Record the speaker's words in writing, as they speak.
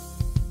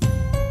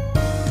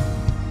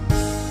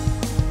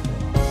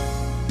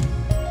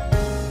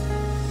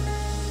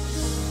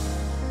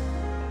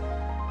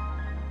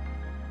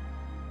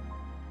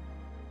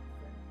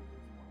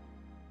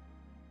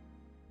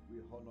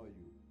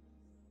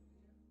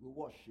We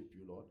worship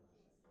you, Lord.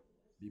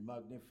 Be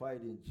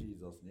magnified in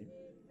Jesus' name.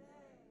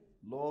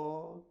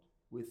 Lord,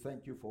 we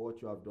thank you for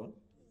what you have done.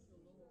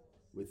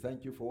 We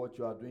thank you for what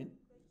you are doing.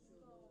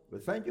 We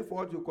thank you for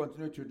what you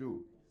continue to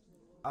do.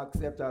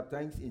 Accept our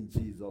thanks in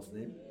Jesus'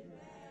 name.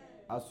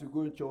 As you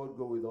go into your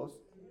go with us.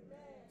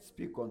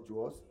 Speak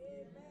unto us.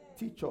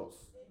 Teach us.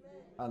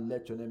 And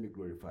let your name be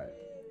glorified.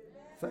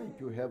 Thank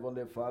you,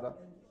 Heavenly Father.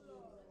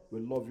 We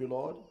love you,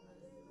 Lord.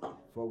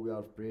 For we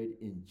have prayed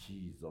in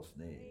Jesus'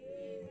 name.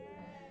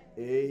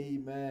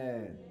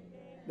 Amen.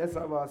 Let's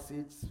have our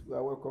seats. We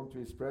are welcome to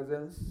his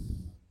presence.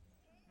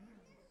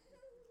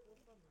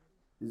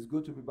 It's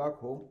good to be back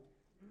home.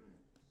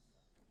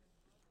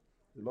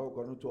 The Lord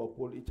will continue to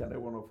uphold each and every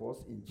one of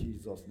us in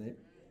Jesus' name.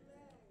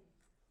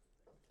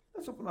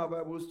 Let's open our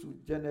Bibles to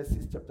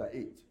Genesis chapter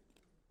 8.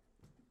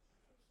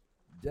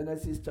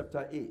 Genesis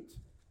chapter 8.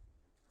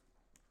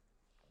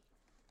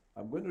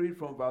 I'm going to read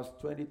from verse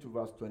 20 to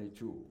verse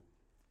 22.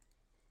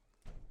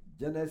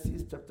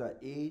 Genesis chapter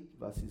 8,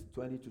 verses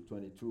 20 to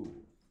 22.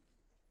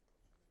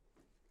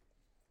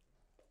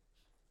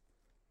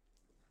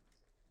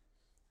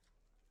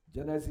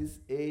 Genesis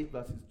 8,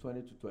 verses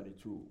 20 to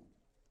 22.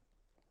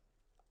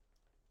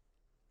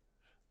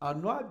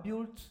 And Noah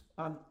built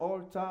an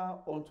altar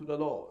unto the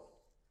Lord,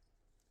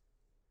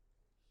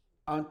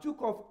 and took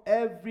of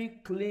every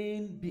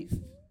clean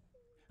beast,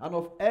 and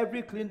of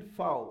every clean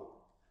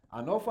fowl,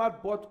 and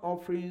offered burnt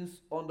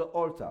offerings on the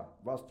altar.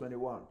 Verse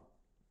 21.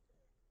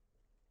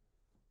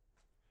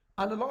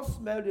 And the Lord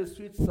smelled a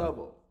sweet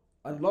savour,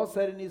 and the Lord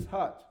said in his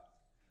heart,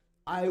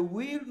 I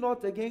will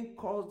not again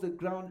curse the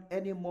ground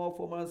any more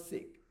for man's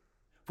sake,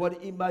 for the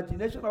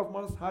imagination of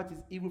man's heart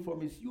is evil from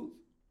his youth.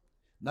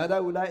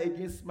 Neither will I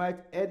again smite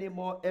any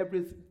more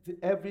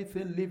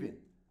everything living,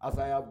 as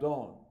I have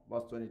done.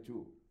 Verse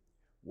 22.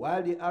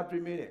 While the earth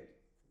remaineth,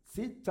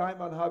 seed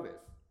time and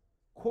harvest,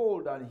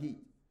 cold and heat,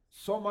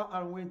 summer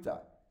and winter,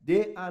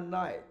 day and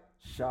night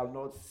shall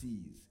not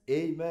cease.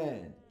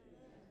 Amen.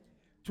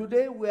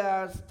 Today we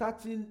are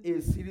starting a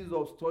series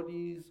of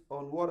studies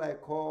on what I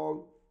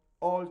call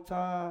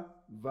altar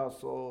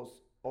versus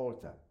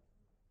altar.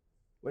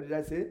 What did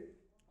I say?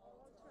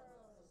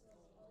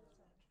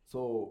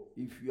 So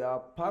if you are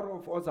part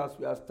of us as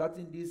we are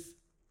starting this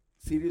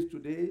series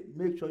today,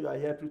 make sure you are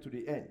here through to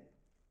the end.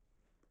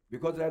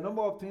 Because there are a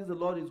number of things the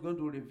Lord is going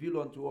to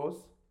reveal unto us,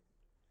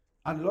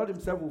 and the Lord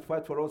himself will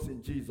fight for us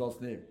in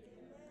Jesus' name. Amen.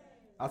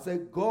 I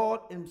said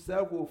God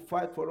himself will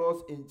fight for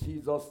us in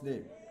Jesus'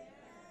 name. Amen.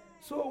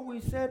 So we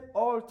said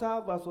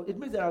altar versus, it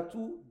means there are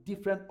two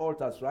different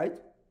altars, right?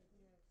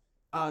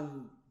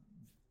 And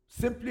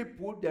simply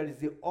put, there is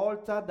the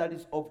altar that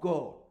is of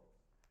God.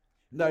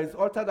 And there is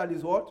altar that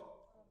is what?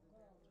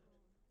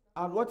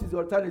 And what is the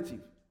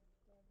alternative?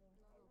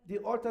 The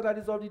altar that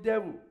is of the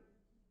devil.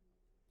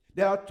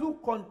 There are two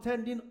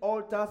contending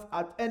altars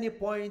at any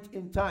point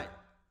in time.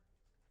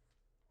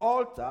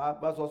 Altar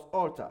versus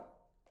altar.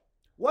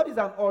 What is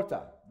an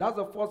altar? That's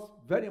the first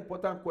very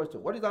important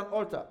question. What is an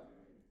altar?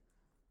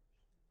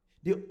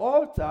 The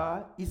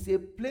altar is a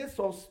place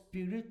of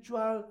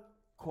spiritual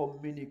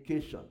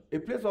communication. A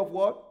place of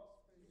what?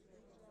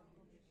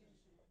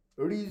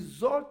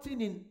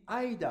 Resulting in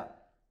either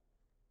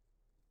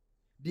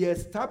the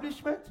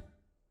establishment,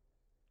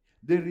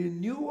 the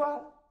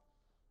renewal,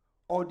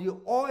 or the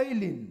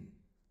oiling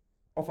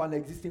of an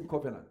existing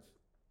covenant.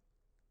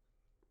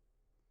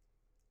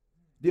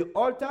 The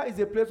altar is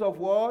a place of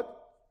what?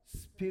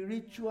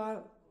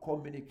 Spiritual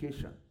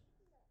communication.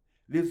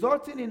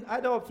 Resulting in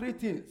either of three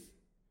things.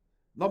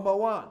 Number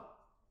one,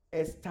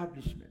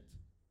 establishment.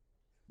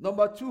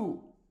 Number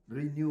two,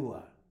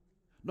 renewal.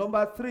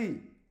 Number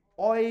three,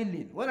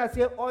 oiling. When I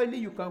say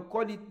oiling, you can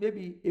call it,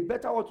 maybe a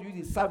better word to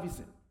use is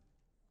servicing.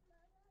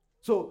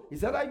 So,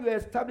 it's either you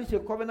establish a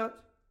covenant,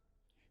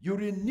 you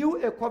renew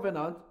a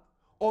covenant,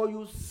 or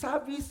you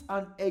service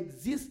an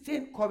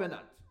existing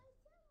covenant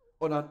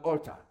on an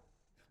altar.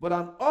 But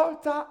an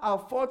altar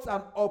affords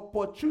an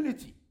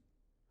opportunity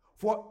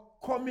for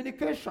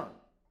communication,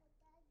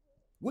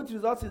 which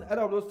results in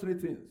either of those three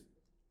things.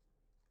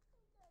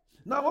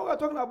 Now, when we're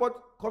talking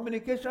about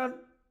communication,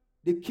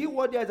 the key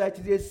word there is that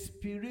it is a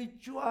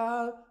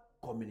spiritual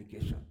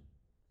communication.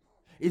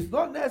 It's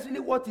not necessarily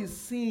what is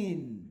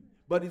seen,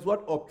 but it's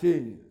what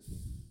obtains.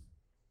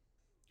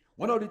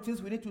 One of the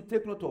things we need to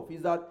take note of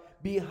is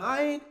that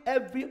behind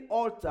every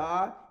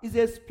altar is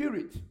a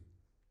spirit.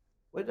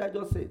 What did I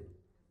just say?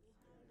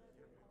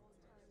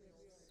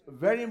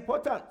 Very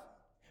important.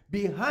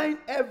 Behind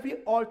every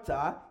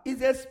altar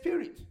is a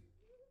spirit.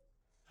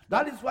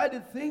 That is why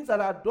the things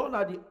that are done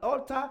at the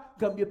altar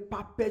can be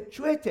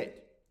perpetuated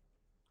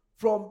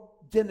from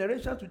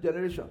generation to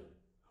generation,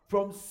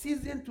 from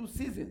season to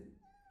season,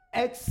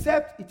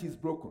 except it is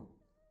broken,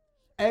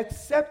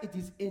 except it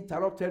is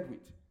interrupted with.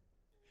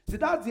 See,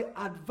 that's the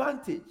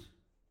advantage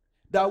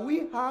that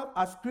we have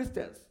as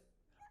Christians,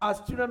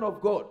 as children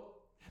of God.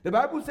 The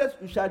Bible says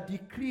we shall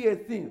decree a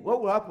thing. What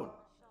will happen?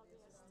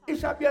 It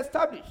shall be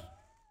established.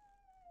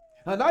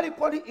 And that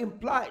equally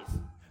implies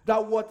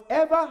that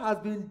whatever has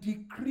been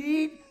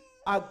decreed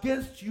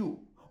against you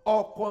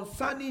or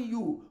concerning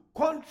you,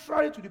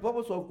 contrary to the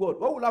purpose of God,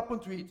 what will happen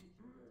to it?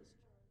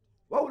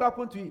 What will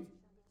happen to it?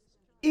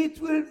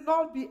 It will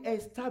not be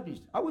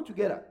established. Are we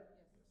together?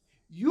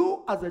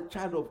 You as a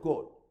child of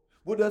God,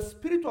 with the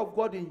Spirit of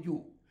God in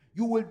you,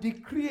 you will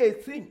decree a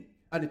thing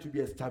and it will be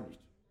established.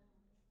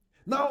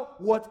 Now,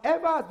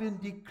 whatever has been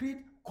decreed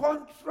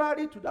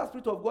contrary to that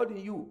Spirit of God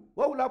in you,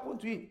 what will happen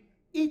to it?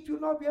 It will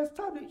not be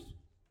established.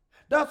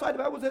 That's why the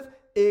Bible says,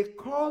 a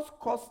cause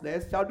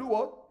causeless shall do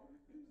what?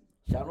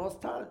 Shall not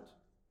stand.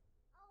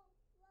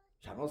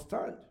 Shall not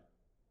stand.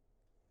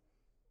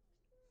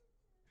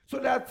 So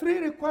there are three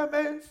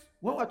requirements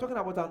when we're talking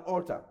about an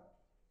altar.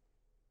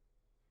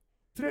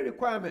 Three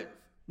requirements.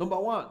 Number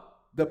one,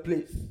 the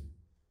place.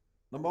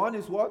 Number one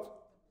is what?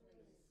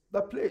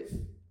 The place.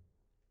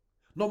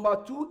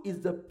 Number two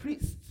is the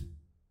priest.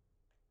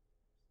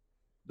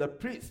 The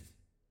priest.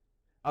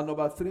 And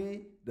number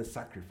three, the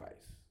sacrifice.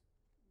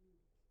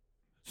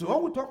 So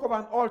when we talk of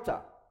an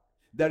altar,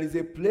 there is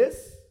a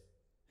place,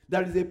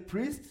 there is a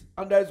priest,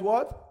 and there is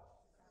what?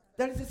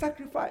 There is a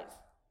sacrifice.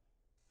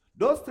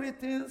 Those three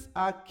things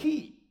are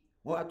key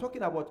when we're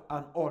talking about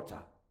an altar.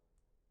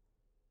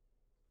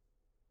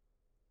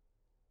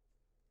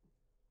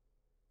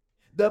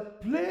 The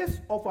place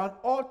of an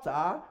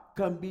altar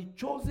can be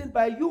chosen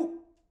by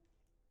you.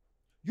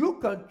 You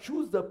can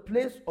choose the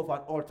place of an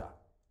altar.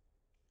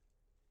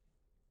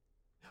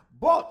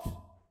 But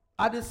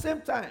at the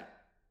same time,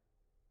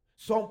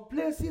 some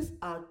places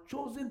are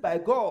chosen by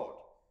God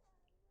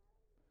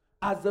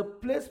as a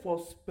place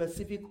for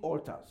specific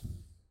altars.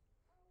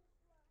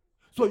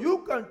 So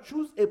you can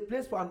choose a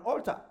place for an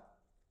altar.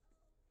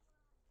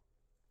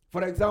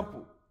 For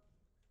example,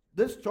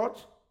 this church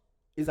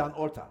is an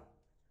altar.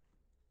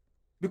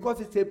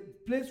 Because it's a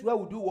place where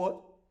we do what?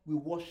 We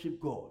worship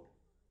God.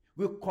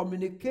 We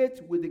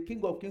communicate with the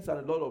King of Kings and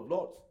the Lord of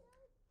Lords.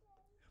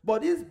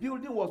 But this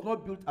building was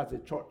not built as a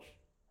church.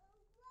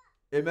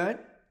 Amen?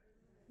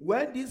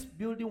 When this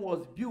building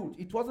was built,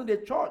 it wasn't a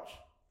church.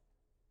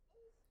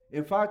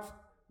 In fact,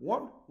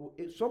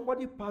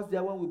 somebody passed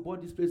there when we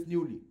bought this place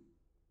newly.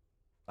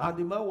 And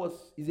the man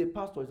is a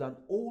pastor, he's an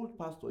old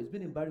pastor. He's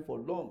been in Barry for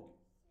long.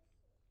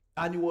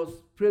 And he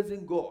was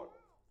praising God.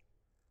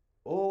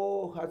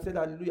 Oh, I said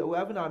hallelujah. We're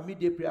having our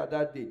midday prayer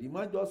that day. The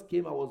man just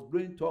came and was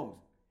blowing tongues.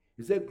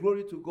 He said,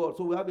 glory to God.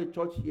 So we have a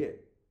church here.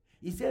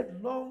 He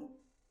said, long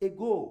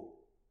ago,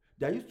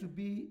 there used to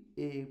be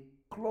a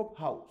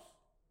clubhouse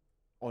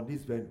on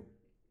this venue.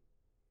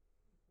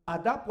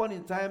 At that point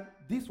in time,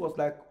 this was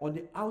like on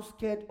the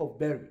outskirts of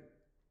Berry.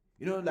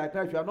 You know, like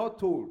that, if you are not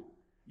told,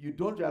 you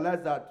don't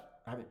realize that.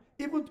 I mean,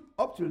 even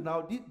up till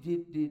now,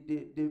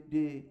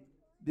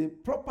 the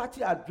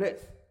property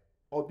address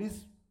of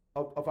this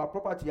of our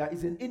property here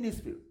is in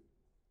Innisfield.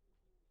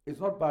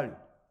 It's not Barry.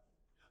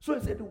 So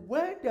he said,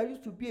 when there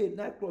used to be a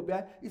nightclub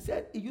there, he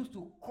said he used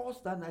to curse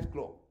that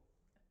nightclub.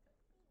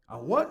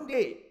 And one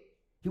day,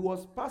 he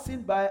was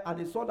passing by and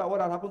he saw that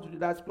what had happened to the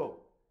nightclub.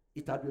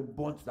 It had been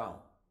burnt down.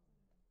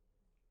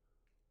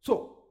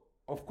 So,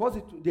 of course,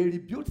 they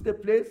rebuilt the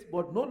place,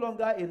 but no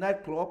longer a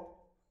nightclub.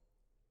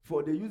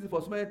 They use it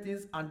for so many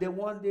things. And then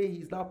one day,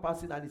 he's now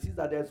passing and he sees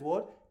that there's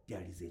what?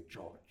 There is a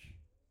church.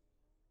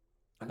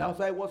 And that's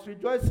why he was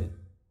rejoicing.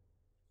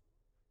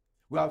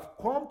 We have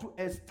come to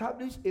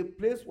establish a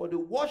place for the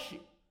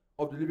worship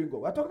of the living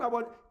God. We're talking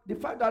about the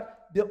fact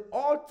that the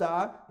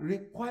altar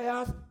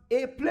requires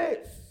a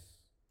place.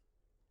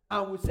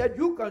 And we said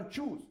you can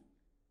choose.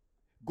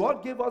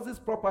 God gave us this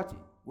property.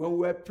 When we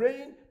were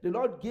praying, the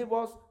Lord gave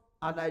us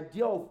an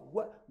idea of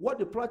what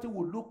the property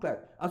would look like.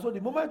 And so the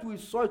moment we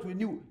saw it, we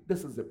knew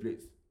this is the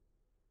place.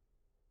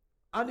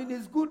 And in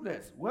his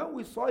goodness, when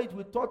we saw it,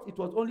 we thought it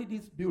was only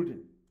this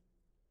building.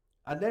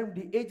 And then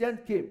the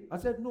agent came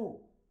and said,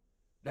 no,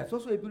 there's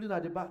also a building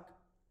at the back.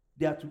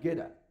 They are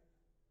together.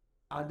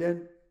 And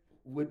then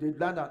with the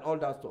land and all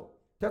that stuff.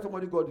 Tell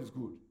somebody God is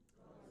good.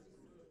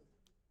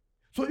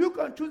 So you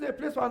can choose a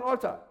place for an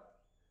altar.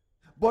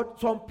 But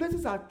some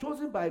places are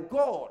chosen by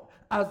God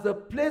as the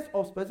place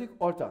of specific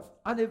altars.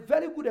 And a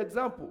very good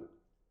example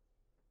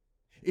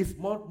is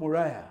Mount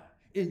Moriah.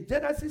 In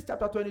Genesis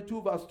chapter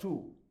 22 verse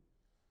 2.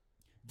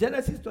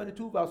 Genesis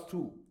 22 verse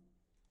 2.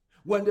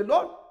 When the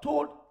Lord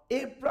told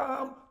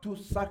Abraham to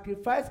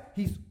sacrifice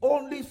his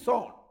only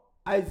son,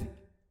 Isaac.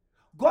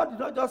 God did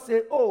not just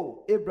say,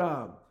 oh,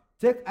 Abraham,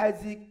 take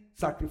Isaac,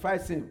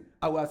 sacrifice him.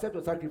 I will accept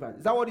your sacrifice.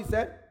 Is that what he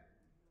said?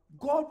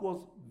 God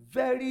was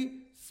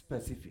very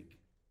specific.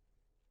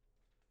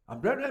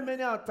 And brethren,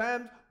 many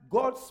times,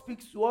 God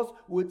speaks to us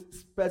with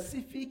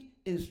specific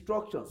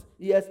instructions.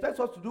 He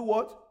expects us to do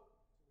what?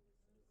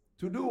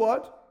 To do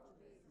what?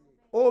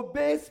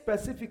 Obey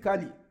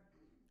specifically.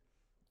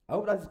 I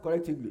hope that is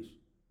correct English.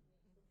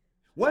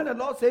 When the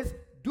Lord says,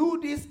 do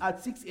this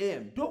at 6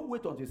 a.m., don't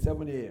wait until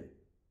 7 a.m.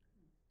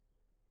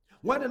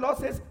 When the Lord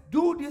says,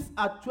 do this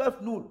at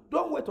 12 noon,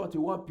 don't wait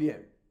until 1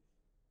 p.m.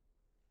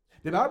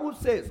 The Bible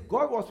says,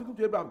 God was speaking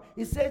to Abraham.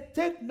 He said,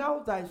 take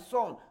now thy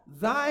son,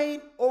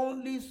 thine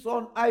only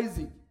son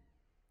Isaac.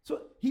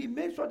 So he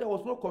made sure there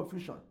was no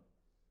confusion.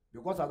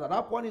 Because at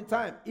that point in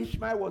time,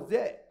 Ishmael was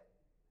there.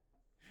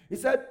 He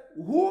said,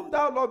 whom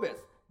thou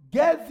lovest,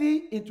 get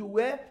thee into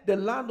where? The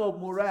land of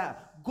Moriah.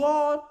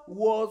 God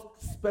was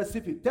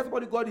specific. Tell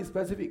somebody, God is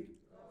specific.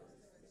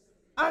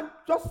 And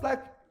just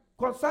like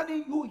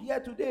concerning you here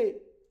today,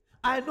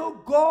 I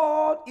know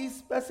God is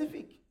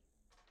specific.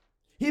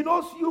 He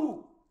knows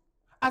you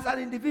as an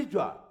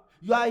individual.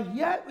 You are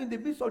here in the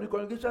midst of the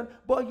congregation,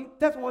 but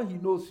that's why He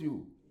knows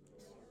you.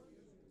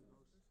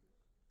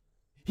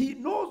 He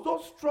knows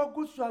those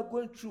struggles you are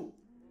going through.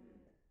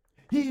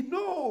 He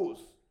knows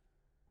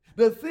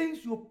the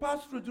things you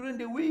pass through during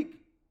the week.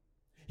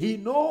 He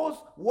knows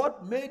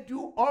what made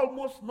you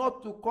almost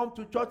not to come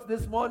to church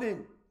this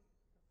morning.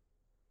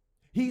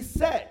 He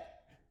said,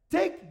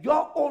 take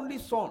your only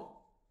son,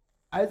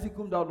 Isaac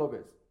whom thou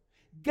lovest,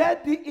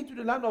 get thee into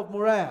the land of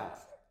Moriah,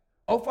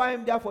 offer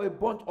him there for a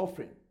burnt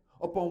offering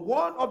upon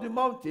one of the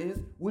mountains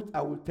which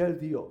I will tell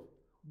thee of.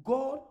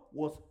 God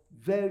was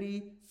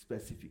very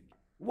specific.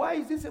 Why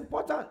is this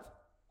important?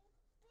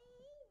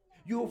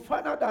 You will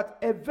find out that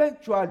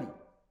eventually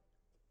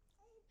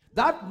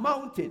that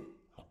mountain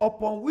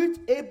upon which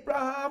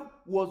Abraham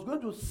was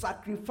going to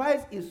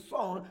sacrifice his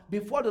son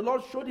before the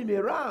Lord showed him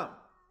a ram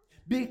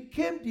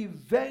became the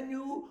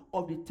venue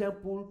of the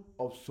temple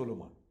of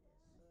Solomon.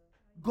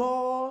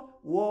 God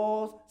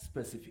was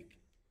specific.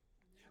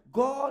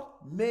 God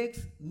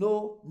makes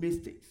no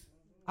mistakes.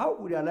 How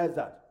we realize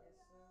that?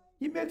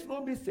 He makes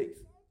no mistakes.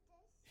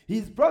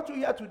 He's brought you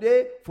here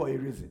today for a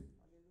reason.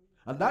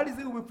 And that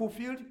reason will be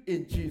fulfilled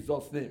in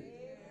Jesus' name.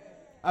 Amen.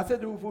 I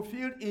said it will be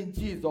fulfilled in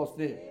Jesus'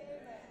 name. Amen.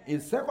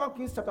 In 2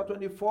 Kings chapter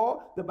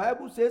 24, the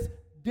Bible says,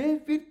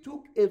 David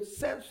took a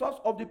census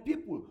of the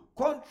people,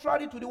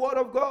 contrary to the word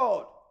of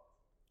God.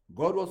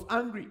 God was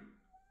angry.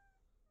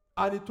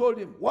 And he told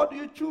him, what do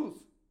you choose?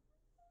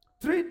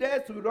 3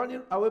 days to be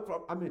running away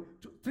from,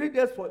 3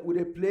 days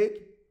with a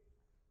plague.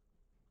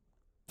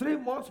 3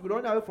 months to be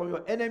running away from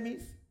your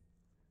enemies.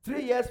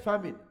 3 years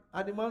famine.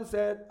 And the man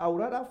said, I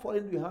would rather fall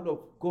into the hand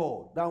of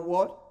God than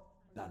what?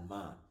 Than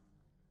man.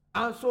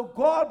 And so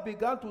God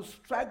began to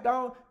strike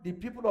down the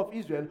people of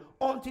Israel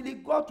until he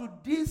got to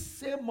this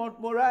same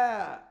Mount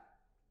Moriah,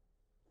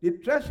 the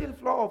threshing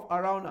floor of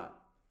Araunah.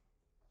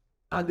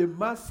 And the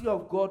mercy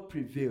of God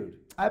prevailed.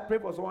 I pray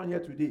for someone here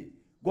today.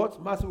 God's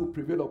mercy will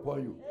prevail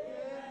upon you.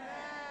 Amen.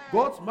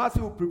 God's mercy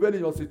will prevail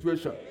in your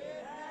situation. Amen.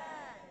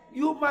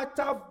 You might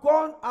have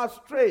gone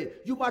astray.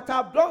 You might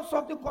have done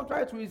something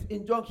contrary to his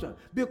injunction.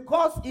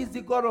 Because he's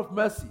the God of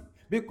mercy.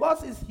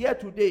 Because he's here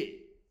today.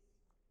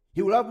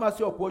 He will have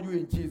mercy upon you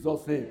in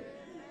Jesus' name. Amen.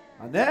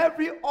 And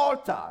every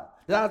altar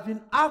that has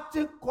been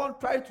acting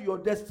contrary to your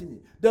destiny,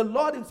 the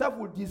Lord himself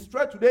will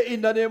destroy today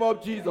in the name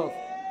of Jesus.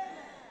 Amen.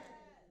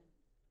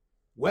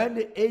 When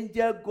the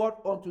angel got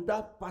onto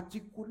that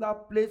particular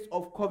place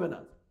of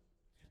covenant,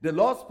 the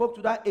Lord spoke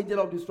to that angel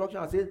of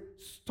destruction and said,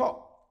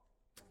 stop.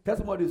 Tell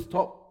somebody,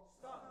 stop.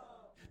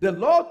 The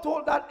Lord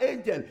told that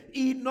angel,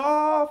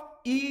 enough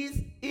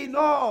is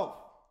enough.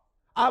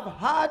 I've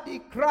heard the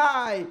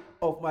cry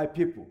of my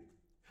people.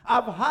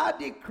 I've heard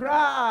the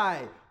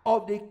cry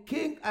of the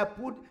king I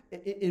put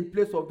in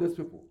place of these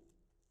people.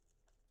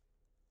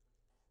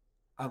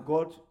 And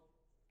God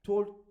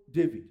told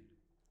David,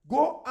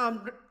 go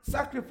and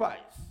sacrifice.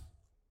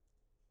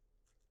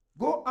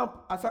 Go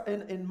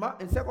and in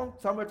 2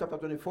 Samuel chapter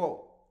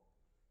 24,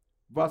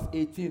 verse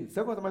 18. 2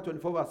 Samuel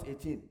 24, verse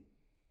 18.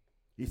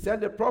 He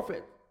sent the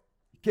prophet.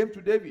 He came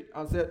to David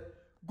and said,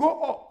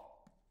 go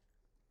up,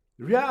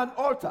 rear an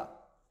altar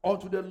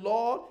unto the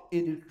Lord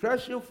in the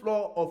threshing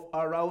floor of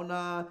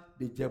Araunah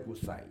the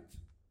Jebusite.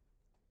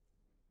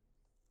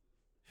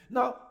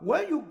 Now,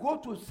 when you go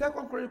to 2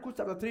 Chronicles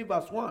chapter 3,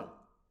 verse 1,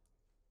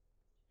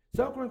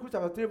 2 Chronicles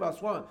chapter 3,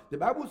 verse 1, the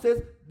Bible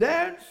says,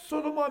 then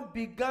Solomon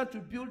began to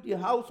build the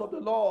house of the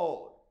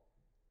Lord.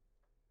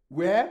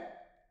 Where?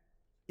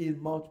 In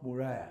Mount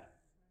Moriah.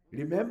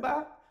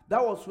 Remember,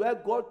 that was where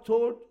God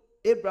told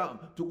Abraham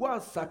to go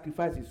and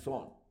sacrifice his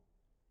son.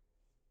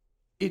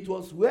 It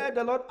was where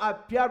the Lord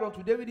appeared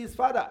unto David his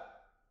father,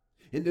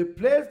 in the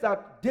place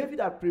that David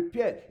had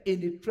prepared in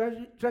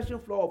the threshing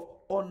floor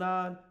of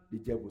Ornan the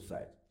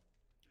Jebusite.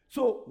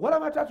 So, what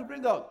am I trying to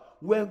bring out?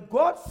 When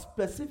God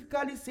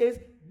specifically says,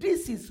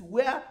 this is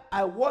where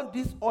I want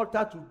this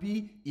altar to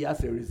be, he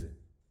has a reason.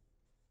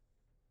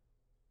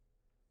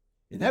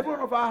 In every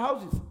one of our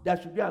houses,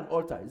 there should be an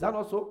altar. Is that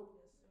not so?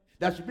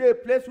 There should be a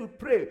place we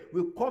pray.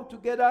 We come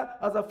together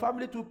as a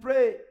family to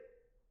pray.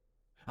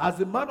 As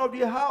the man of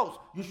the house,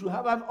 you should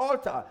have an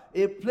altar.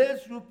 A place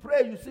you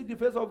pray, you seek the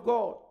face of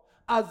God.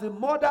 As the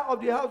mother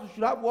of the house, you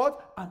should have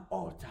what? An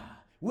altar.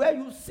 Where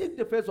you seek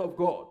the face of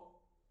God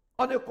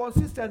on a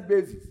consistent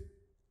basis.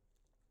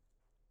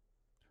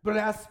 But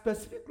there are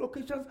specific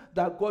locations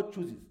that God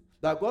chooses.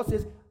 That God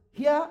says,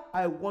 here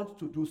I want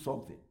to do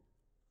something.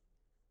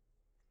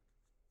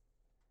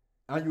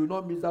 And you will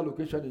not miss that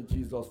location in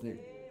Jesus' name.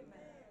 Amen.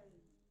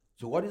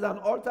 So what is an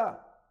altar?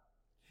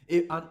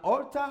 An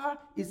altar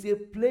is a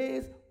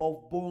place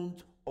of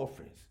burnt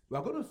offerings. We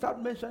are going to start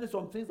mentioning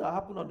some things that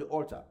happen on the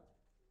altar.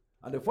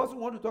 And the first thing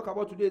we want to talk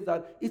about today is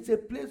that it's a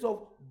place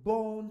of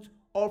burnt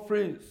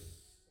offerings.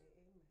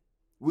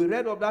 We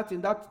read of that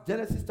in that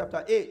Genesis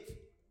chapter 8.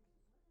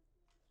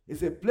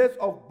 It's a place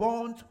of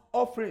burnt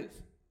offerings.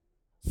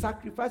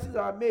 Sacrifices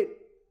are made.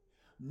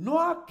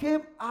 Noah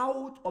came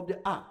out of the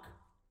ark.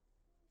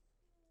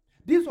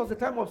 This was a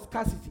time of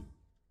scarcity.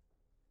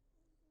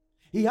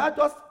 He had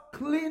just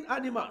clean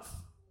animals.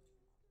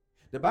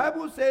 The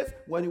Bible says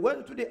when he went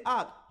into the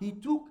ark, he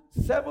took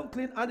 7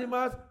 clean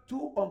animals,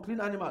 2 unclean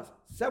animals.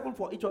 7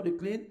 for each of the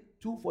clean,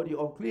 2 for the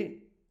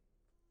unclean.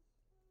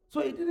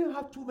 So he didn't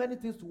have too many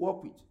things to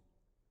work with.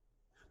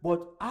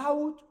 But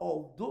out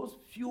of those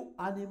few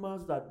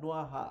animals that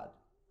Noah had,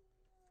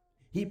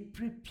 he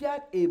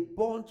prepared a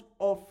burnt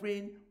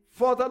offering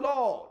for the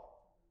Lord.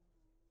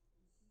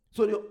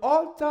 So the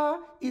altar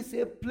is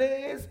a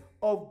place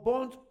of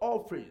burnt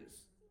offerings.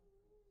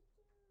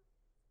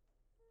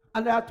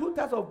 And there are 2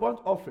 types of burnt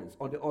offerings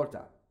on the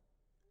altar.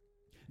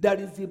 There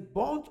is the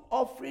burnt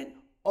offering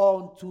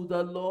unto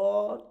the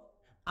Lord,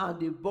 and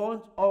the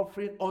burnt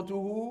offering unto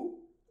who?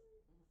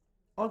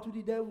 Unto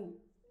the devil.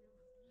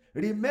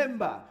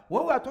 Remember,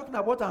 when we are talking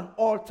about an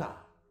altar,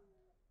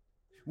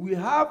 we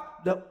have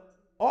the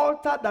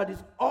altar that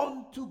is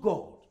unto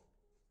God.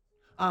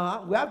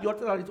 We have the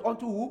altar that is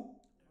unto who?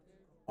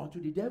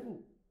 Unto the devil.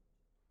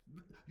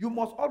 You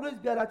must always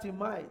bear that in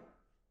mind.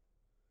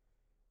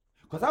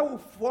 Because that will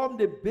form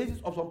the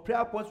basis of some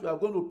prayer points we are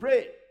going to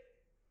pray.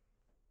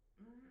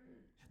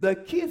 The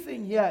key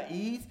thing here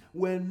is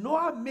when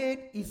Noah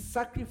made his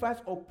sacrifice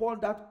upon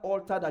that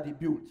altar that he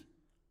built,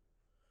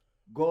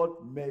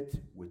 God met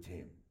with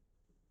him.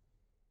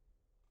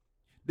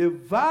 The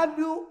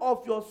value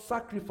of your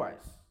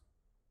sacrifice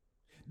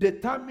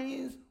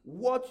determines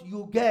what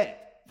you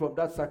get from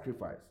that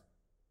sacrifice.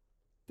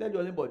 Tell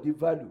your neighbor, the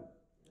value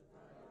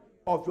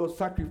of your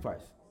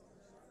sacrifice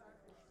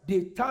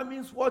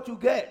determines what you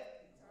get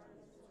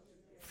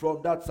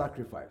from that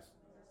sacrifice.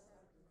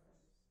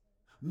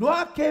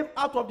 Noah came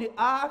out of the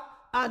ark,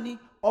 and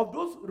of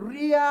those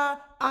rare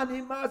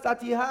animals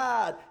that he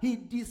had, he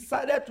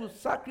decided to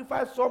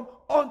sacrifice some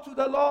unto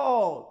the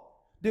Lord,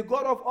 the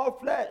God of all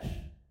flesh,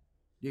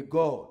 the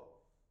God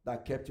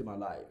that kept him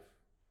alive.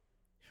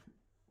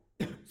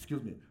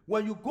 Excuse me.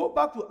 When you go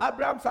back to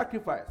Abraham's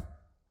sacrifice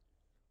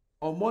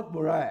on Mount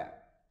Moriah,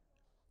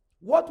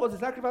 what was the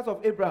sacrifice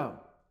of Abraham?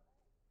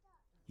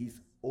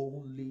 His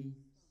only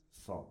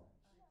son.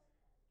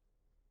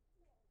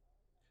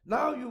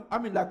 Now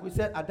like we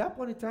said, at that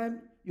point in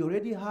time, you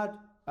already had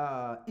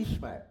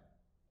Ishmael.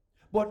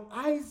 But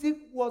Isaac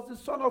was the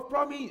son of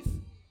promise.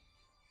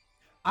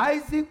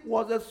 Isaac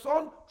was the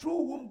son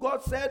through whom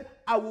God said,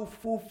 I will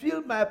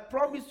fulfill my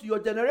promise to your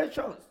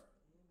generations.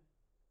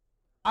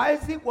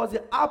 Isaac was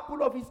the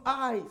apple of his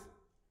eyes.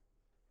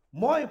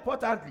 More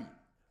importantly,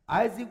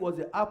 Isaac was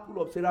the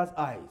apple of Sarah's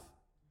eyes.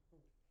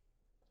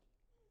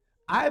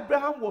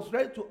 Abraham was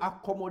ready to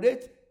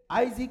accommodate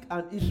Isaac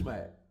and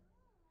Ishmael.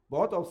 But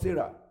what of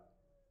Sarah?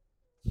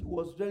 She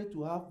was ready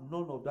to have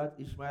none of that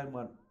Ishmael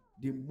man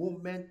the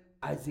moment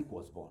Isaac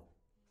was born.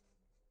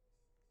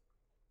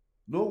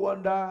 No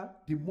wonder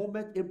the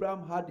moment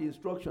Abraham had the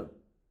instruction,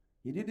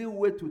 he didn't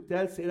wait to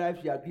tell Sarah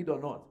if she agreed or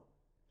not.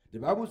 The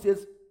Bible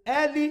says,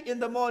 early in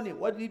the morning,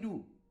 what did he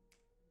do?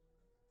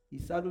 He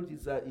saddled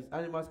his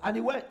animals and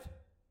he went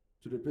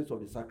to the place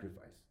of the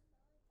sacrifice.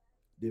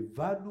 The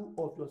value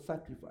of your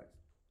sacrifice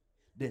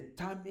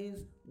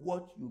determines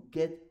what you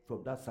get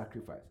from that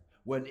sacrifice.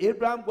 When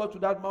Abraham got to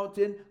that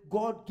mountain,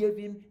 God gave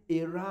him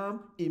a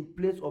ram in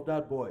place of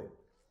that boy.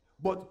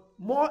 But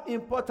more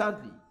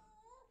importantly,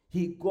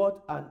 he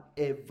got an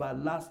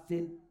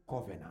everlasting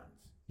covenant.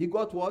 He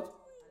got what?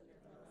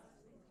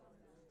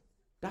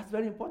 That's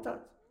very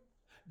important.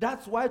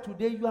 That's why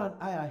today you and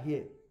I are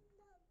here.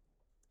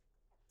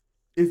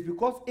 It's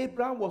because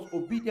Abraham was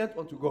obedient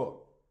unto God.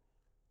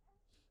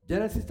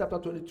 Genesis chapter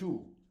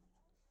 22.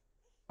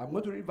 I'm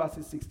going to read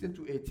verses 16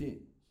 to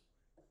 18.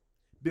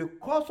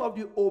 Because of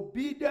the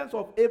obedience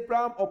of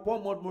Abraham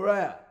upon Mount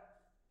Moriah,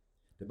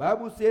 the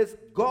Bible says,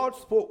 God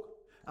spoke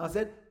and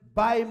said,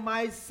 by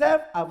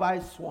myself have I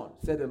sworn,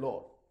 said the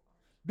Lord.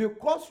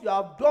 Because you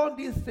have done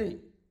this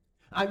thing,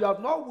 and you have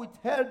not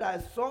withheld thy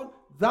son,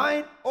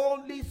 thine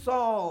only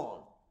son.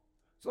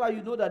 So that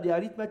you know that the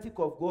arithmetic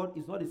of God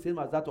is not the same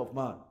as that of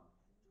man.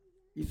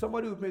 Is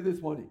somebody with me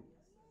this morning?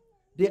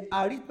 The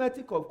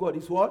arithmetic of God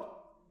is what?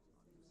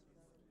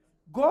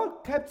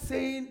 God kept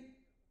saying,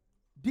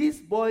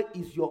 this boy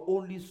is your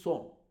only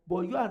son.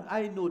 But you and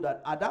I know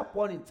that at that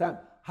point in time,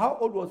 how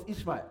old was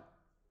Ishmael?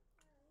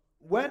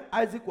 When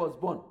Isaac was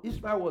born,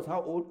 Ishmael was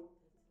how old?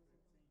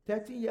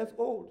 13 years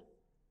old.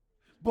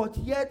 But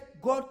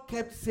yet, God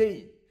kept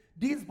saying,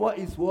 this boy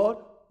is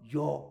what?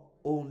 Your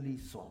only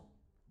son.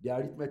 The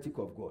arithmetic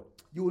of God.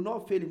 You will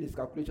not fail in his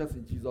calculations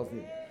in Jesus' name.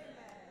 Amen.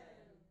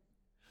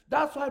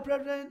 That's why,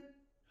 brethren,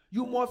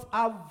 you must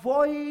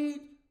avoid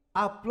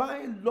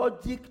applying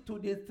logic to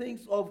the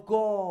things of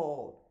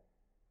God.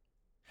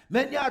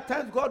 Many a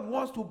times God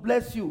wants to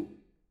bless you,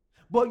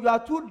 but you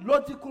are too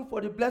logical for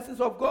the blessings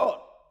of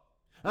God.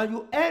 And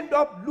you end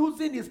up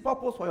losing his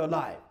purpose for your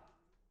life.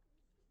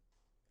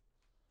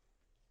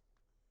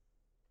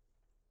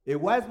 A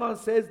wise man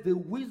says the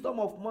wisdom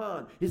of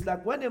man is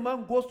like when a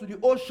man goes to the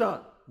ocean.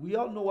 We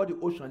all know what the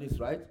ocean is,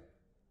 right?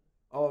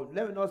 Or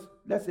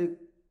let's say,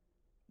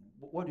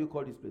 what do you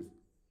call this place?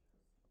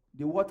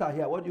 The water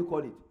here, what do you call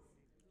it?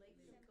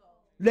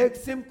 Lake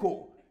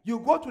Simcoe. You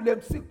go to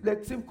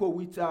Lake Simcoe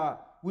with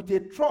a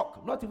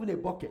truck, not even a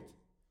bucket,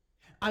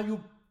 and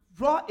you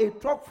draw a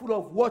truck full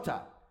of water,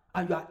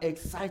 and you are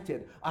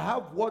excited. I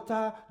have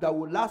water that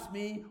will last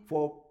me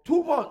for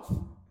 2 months.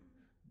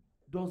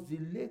 Does the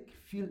lake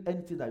feel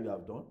anything that you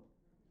have done?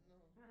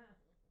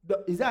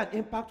 Is there an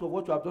impact of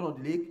what you have done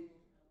on the lake?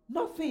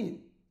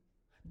 Nothing.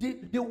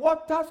 The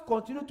waters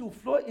continue to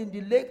flow in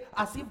the lake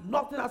as if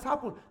nothing has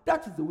happened.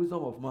 That is the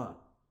wisdom of man.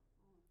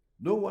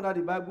 No wonder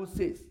the Bible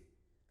says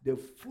the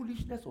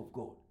foolishness of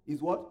God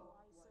is what?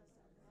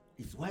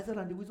 Is wiser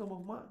than the wisdom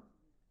of man.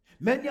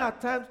 Many a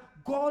times,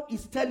 God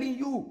is telling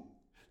you,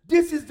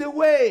 this is the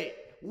way,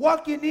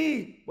 walk in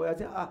it. But you're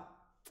saying,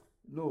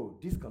 no,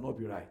 this cannot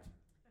be right.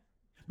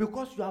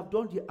 Because you have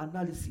done the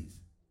analysis.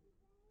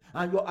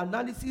 And your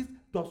analysis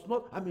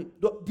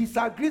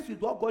disagrees with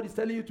what God is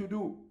telling you to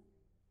do.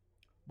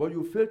 But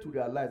you fail to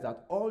realize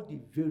that all the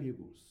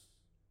variables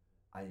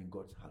are in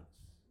God's hands.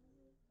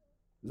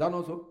 Is that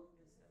not so?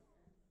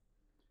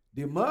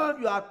 The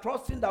man you are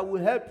trusting that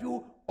will help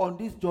you on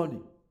this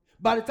journey,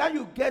 by the time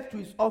you get to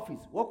his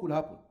office, what could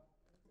happen?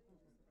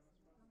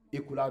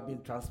 It could have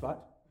been transferred.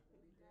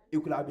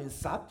 It could have been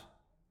sacked.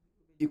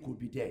 It could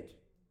be dead.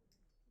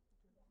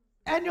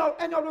 Any of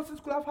those things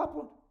could have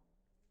happened.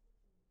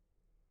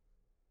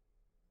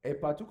 A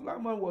particular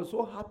man was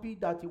so happy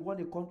that he won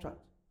a contract.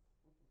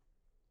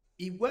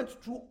 He went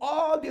through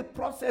all the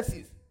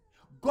processes,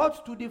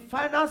 got to the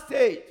final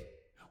stage,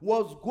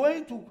 was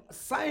going to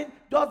sign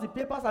just the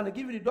papers and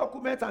give him the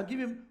documents and give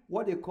him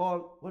what they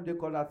call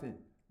that thing?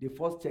 The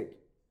first check.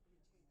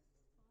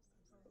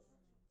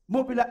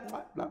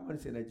 Black man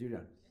is a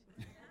Nigerian.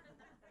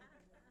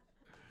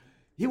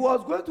 He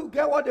was going to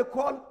get what they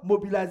call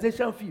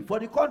mobilization fee for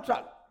the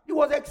contract. He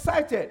was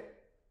excited.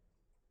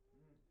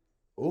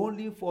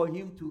 Only for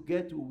him to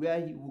get to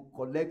where he would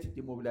collect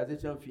the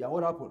mobilization fee. And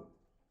what happened?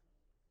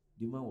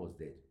 The man was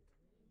dead.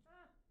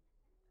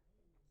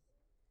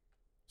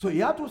 So he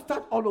had to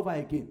start all over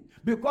again.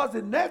 Because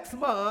the next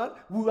man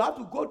will have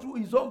to go through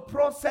his own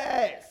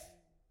process.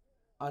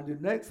 And the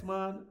next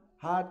man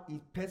had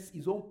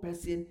his own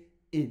person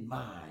in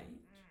mind.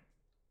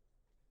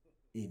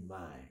 In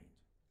mind.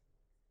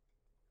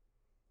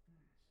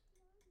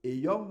 A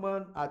young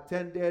man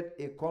attended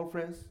a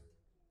conference.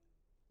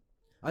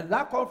 And in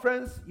that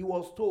conference, he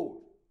was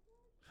told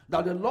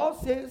that the Lord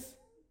says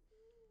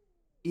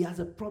he has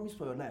a promise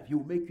for your life. He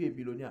will make you a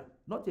millionaire.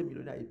 Not a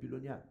millionaire, a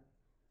billionaire.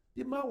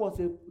 The man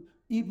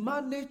he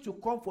managed to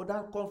come for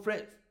that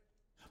conference.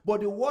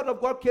 But the word of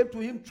God came to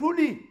him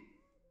truly.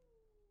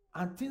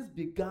 And things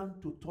began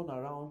to turn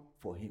around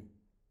for him.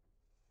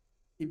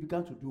 He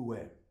began to do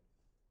well.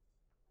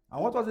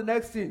 And what was the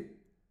next thing?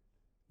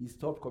 He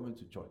stopped coming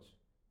to church.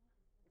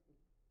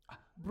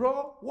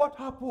 Bro, what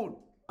happened?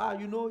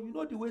 You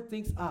know the way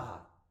things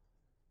are.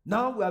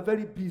 Now we are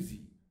very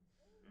busy.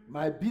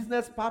 My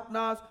business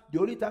partners, the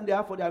only time they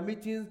have for their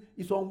meetings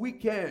is on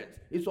weekends.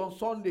 It's on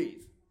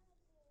Sundays.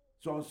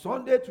 So on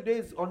Sunday, today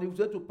is on his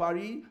way to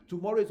Paris.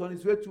 Tomorrow is on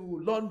his way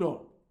to London.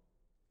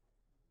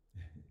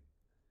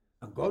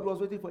 And God was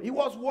waiting for him. He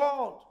was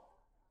warned,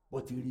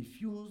 but he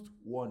refused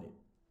warning.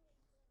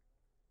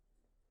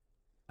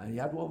 And he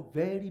had one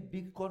very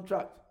big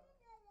contract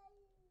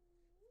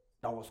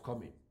that was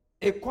coming.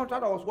 A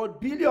contract that was worth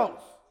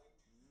billions.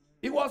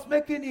 He was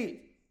making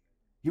it.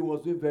 He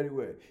was doing very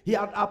well. He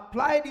had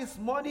applied his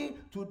money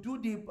to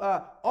do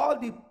all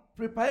the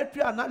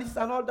preparatory analysis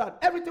and all that.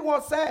 Everything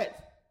was set.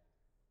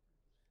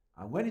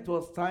 And when it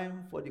was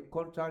time for the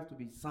contract to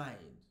be signed,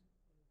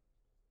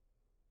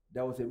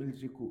 there was a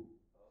military coup.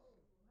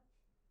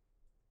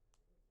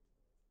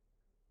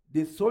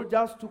 The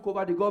soldiers took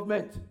over the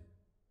government.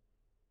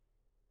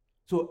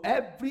 So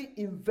every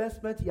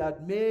investment he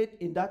had made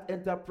in that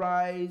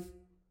enterprise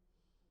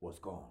was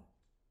gone.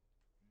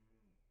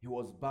 He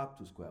was back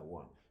to square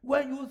one.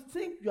 When you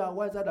think you are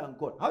wiser than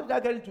God, how did I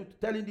get into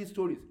telling these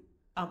stories?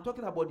 I'm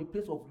talking about the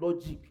place of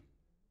logic.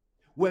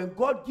 When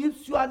God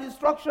gives you an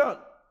instruction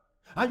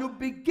and you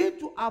begin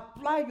to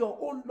apply your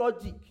own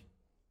logic,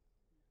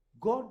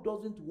 God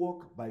doesn't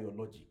work by your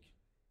logic.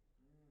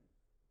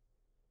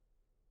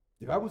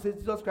 The Bible says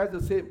Jesus Christ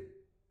is the same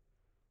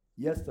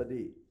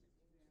yesterday,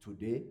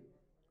 today,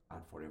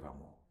 and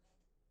forevermore.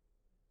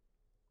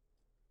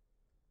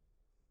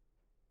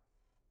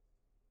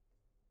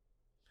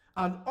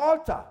 An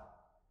altar,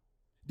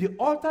 the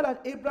altar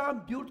that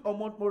Abraham built on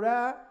Mount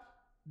Moriah,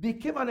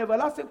 became an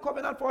everlasting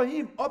covenant for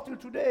him up till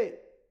today.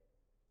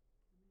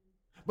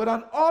 But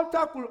an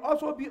altar could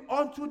also be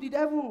unto the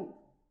devil.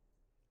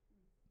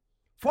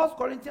 1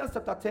 Corinthians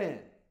chapter 10.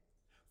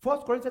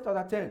 1 Corinthians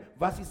chapter 10,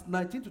 verses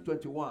 19 to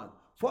 21.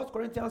 1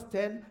 Corinthians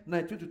 10,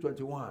 19 to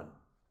 21.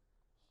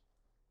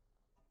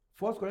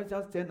 1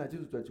 Corinthians 10, 19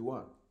 to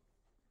 21.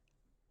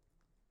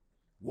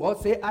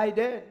 What say I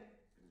then?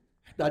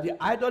 That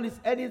the idol is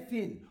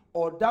anything,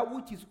 or that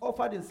which is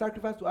offered in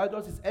sacrifice to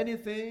idols is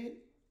anything.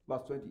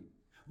 Verse 20.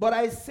 But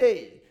I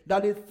say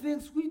that the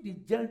things which the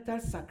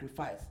Gentiles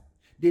sacrifice,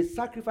 they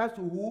sacrifice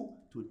to who?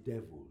 To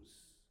devils,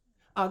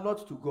 and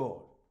not to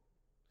God.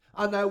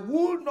 And I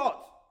will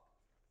not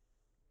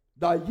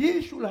that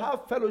ye should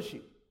have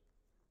fellowship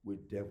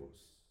with devils.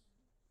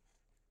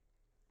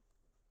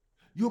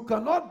 You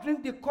cannot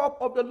drink the cup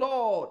of the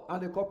Lord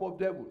and the cup of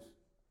devils.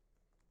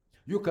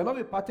 You cannot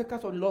be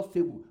partakers of the Lord's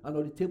table and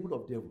on the table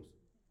of devils.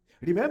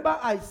 Remember,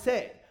 I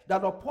said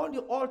that upon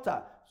the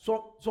altar,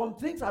 some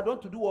things are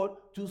done to do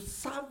what? To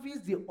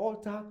service the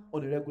altar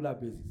on a regular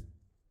basis.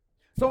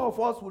 Some of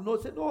us will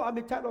not say, no, I'm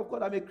a child of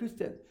God, I'm a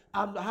Christian.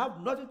 I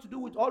have nothing to do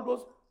with all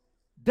those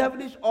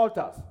devilish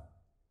altars.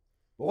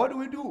 But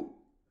what do?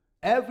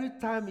 Every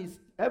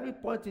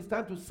point is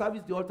time to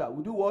service the altar.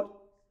 We do what?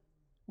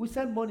 We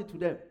send money to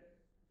them.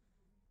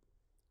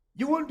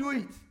 You won't do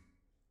it,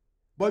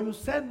 but you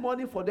send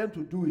money for them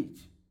to do it.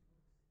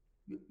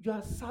 You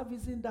are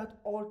servicing that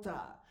altar,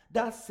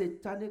 that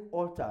satanic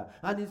altar,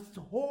 and it's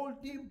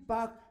holding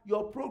back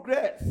your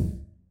progress.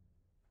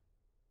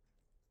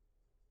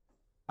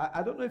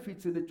 I don't know if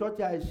it's in the church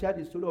here. I shared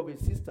the story of a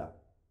sister.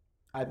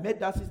 I met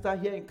that sister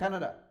here in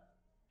Canada.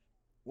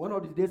 One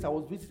of the days I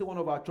was visiting one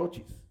of our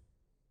churches.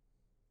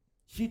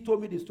 She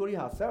told me the story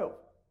herself.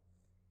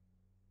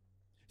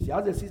 She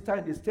has a sister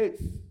in the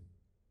States.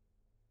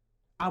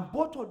 And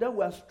both of them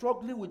were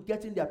struggling with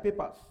getting their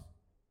papers.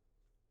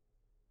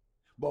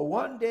 But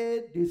one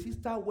day, the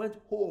sister went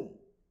home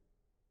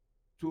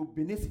to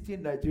Benin City,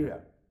 Nigeria,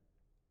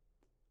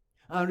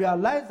 and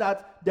realized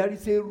that there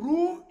is a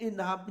room in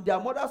their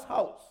mother's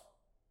house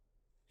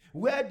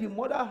where the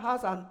mother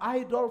has an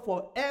idol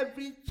for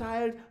every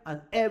child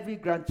and every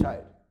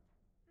grandchild.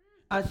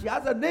 And she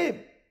has a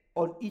name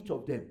on each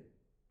of them.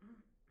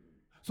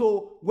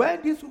 So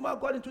when this woman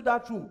got into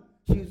that room,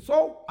 she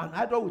saw an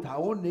idol with her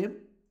own name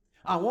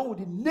and one with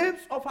the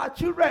names of her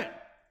children.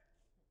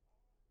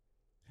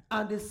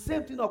 And the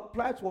same thing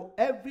applies for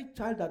every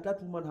child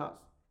that woman has.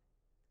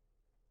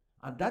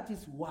 And that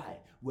is why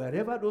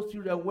wherever those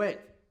children went,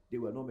 they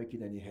were not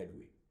making any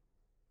headway.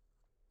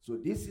 So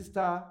this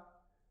sister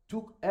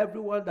took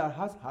everyone that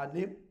has her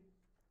name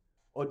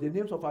or the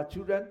names of her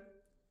children,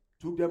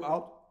 took them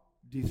out,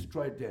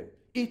 destroyed them.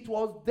 It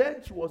was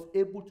then she was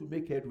able to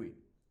make headway.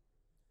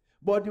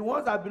 But the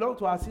ones that belonged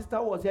to her sister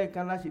who was here in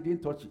Canada, she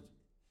didn't touch it.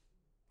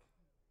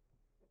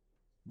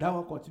 That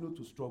one continued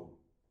to struggle.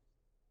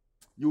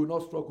 You will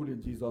not struggle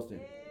in Jesus'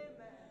 name. Amen.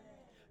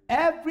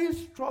 Every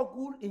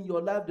struggle in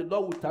your life, the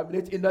Lord will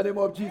terminate in the name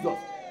of Jesus. Amen.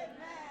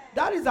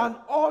 That is an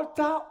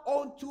altar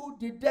unto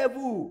the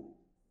devil.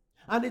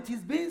 And it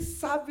is being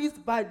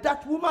serviced by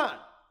that woman,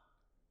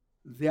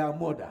 their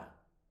mother.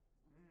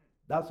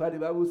 That's why the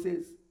Bible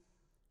says,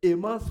 a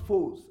man's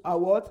foes are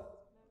what?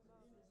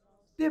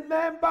 The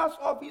members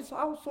of his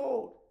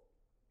household.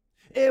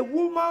 A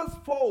woman's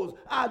foes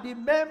are the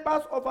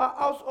members of her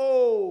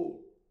household.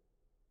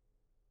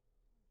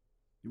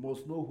 You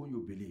must know who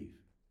you believe.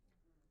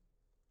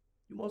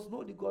 You must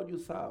know the God you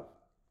serve.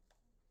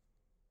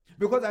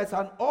 Because there's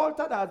an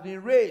altar that has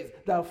been raised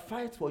that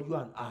fights for you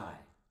and I.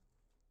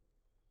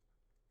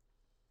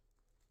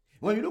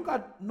 When you look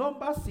at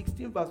Numbers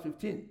 16 verse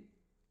 15,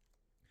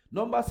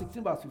 Numbers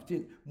 16 verse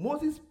 15,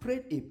 Moses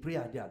prayed a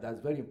prayer there that's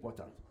very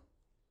important.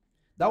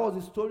 That was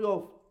the story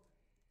of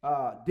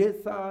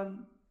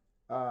Dathan,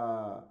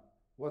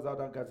 what's that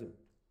other guy's name?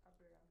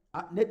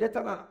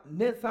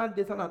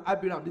 Dathan, and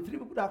Abiram, the three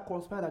people that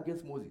conspired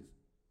against Moses.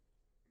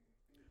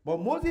 But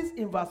Moses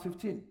in verse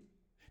 15,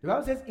 the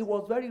Bible says, he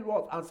was very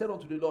wroth and said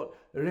unto the Lord,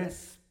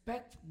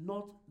 respect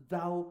not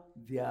thou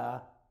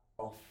their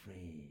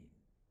offering.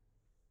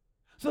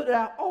 So there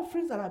are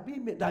offerings that are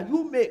being made, that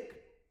you make.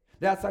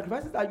 There are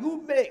sacrifices that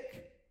you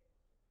make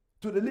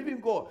to the living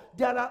God.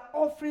 There are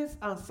offerings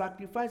and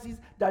sacrifices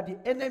that the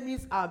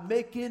enemies are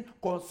making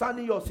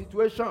concerning your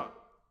situation.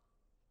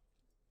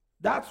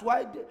 That's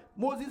why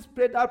Moses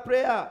prayed that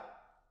prayer.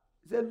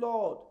 He said,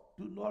 Lord,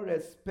 do not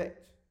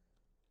respect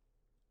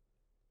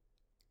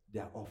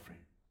their offering.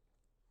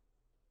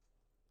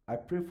 I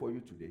pray for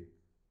you today.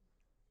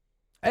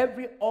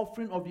 Every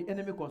offering of the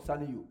enemy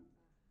concerning you,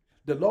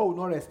 the Lord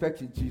will not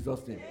respect in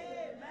Jesus' name.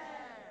 Amen.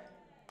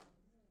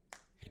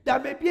 There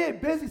may be a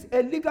basis,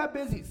 a legal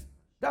basis.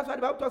 That's why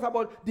the Bible talks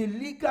about the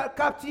legal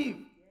captive.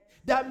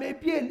 There may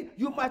be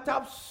you might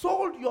have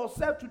sold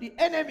yourself to the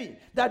enemy,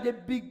 that they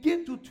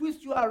begin to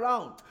twist you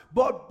around.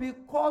 But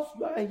because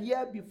you are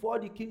here before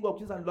the King of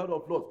Kings and Lord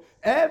of Lords,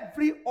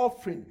 every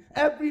offering,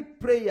 every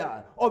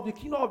prayer of the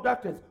kingdom of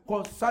darkness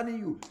concerning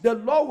you, the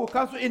Lord will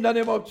cancel in the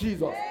name of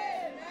Jesus.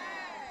 Amen.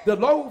 The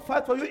Lord will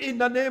fight for you in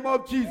the name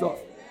of Jesus. Amen.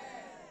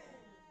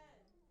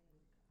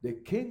 The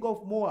king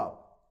of Moab,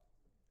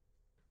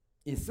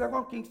 in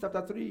 2 Kings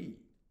chapter 3,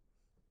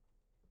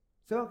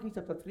 2 Kings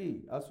chapter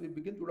 3, as we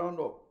begin to round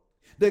up,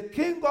 the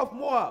king of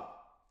Moab,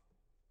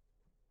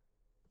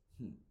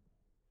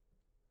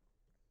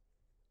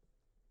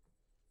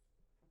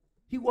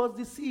 he was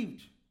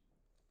deceived.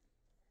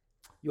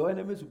 Your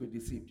enemies will be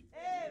deceived.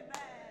 Amen.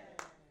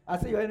 I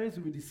say your enemies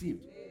will be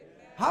deceived.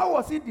 How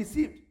was he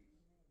deceived?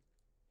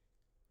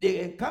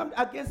 They encamped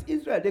against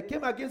Israel. They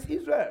came against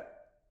Israel.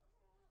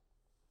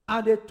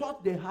 And they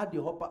thought they had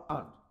the upper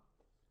hand.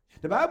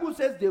 The Bible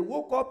says they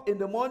woke up in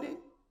the morning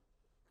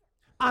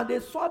and they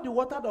saw the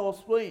water that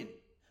was flowing.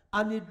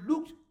 And it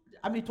looked,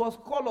 it was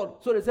colored.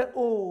 So they said,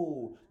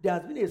 oh, there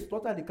has been a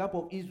slaughter in the camp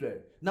of Israel.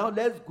 Now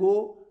let's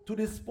go to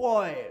the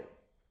spoil.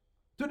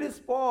 To the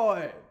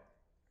spoil.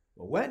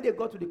 But when they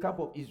got to the camp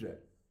of Israel,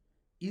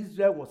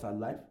 Israel was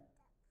alive.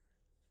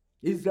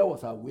 Israel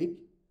was awake.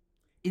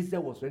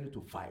 Israel was ready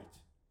to fight.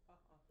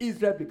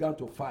 Israel began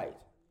to fight.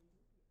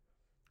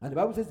 And the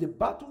Bible says the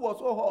battle was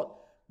so hot.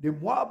 The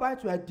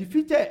Moabites were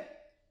defeated.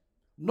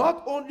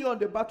 Not only on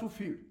the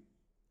battlefield,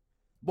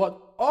 but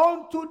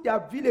onto their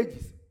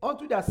villages,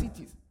 onto their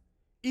cities.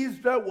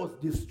 Israel was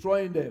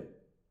destroying them.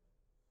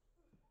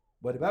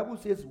 But the Bible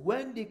says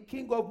when the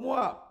king of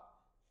Moab,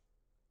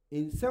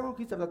 in 2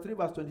 Kings chapter 3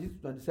 verse 26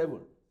 to 27,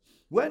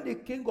 when the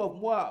king of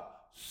Moab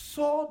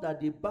saw that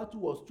the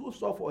battle was too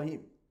soft for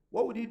him,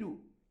 what would he do?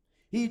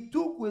 He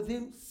took with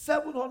him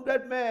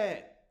 700 men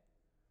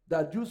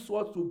that drew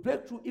swords to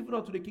break through even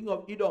unto the king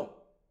of Edom,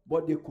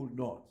 but they could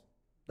not.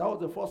 That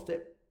was the first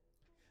step.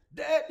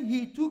 Then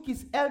he took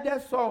his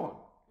eldest son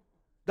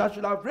that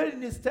should have reigned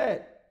in his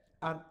stead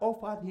and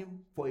offered him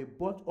for a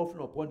burnt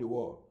offering upon the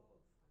wall.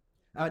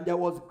 And there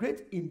was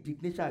great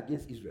indignation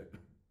against Israel.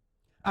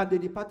 And they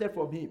departed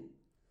from him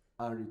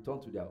and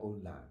returned to their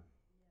own land.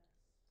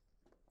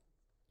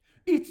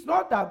 It's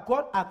not that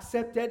God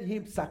accepted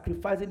him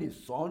sacrificing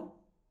his son,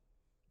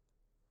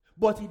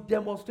 but he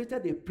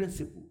demonstrated a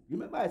principle.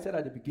 Remember I said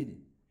at the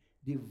beginning,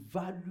 the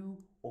value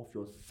of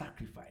your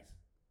sacrifice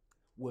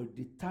will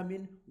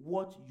determine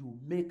what you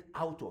make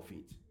out of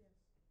it.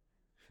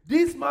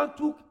 This man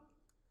took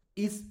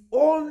his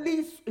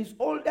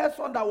oldest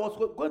son that was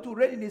going to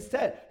reign in his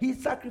stead. He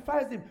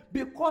sacrificed him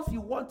because he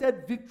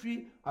wanted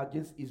victory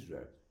against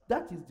Israel.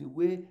 That is the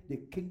way the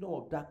kingdom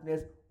of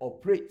darkness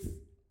operates.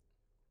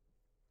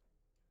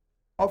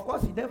 Of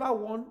course, he never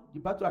won the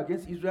battle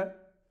against Israel,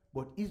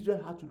 but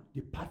Israel had to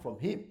depart from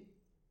him.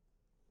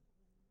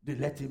 They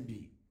let him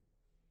be.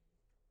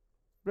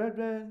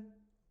 Brethren,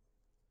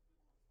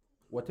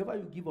 whatever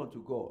you give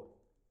unto God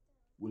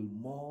will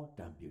more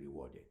than be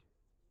rewarded.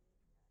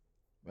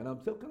 When I'm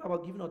talking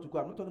about giving unto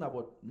God, I'm not talking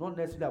about, not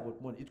necessarily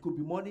about money. It could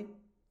be money,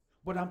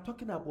 but I'm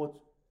talking about,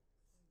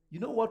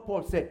 you know what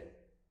Paul said?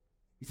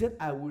 He said,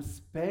 I will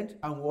spend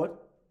and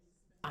what?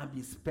 And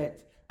be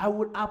spent. I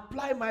will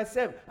apply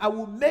myself. I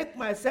will make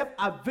myself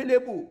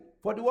available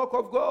for the work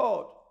of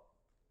God.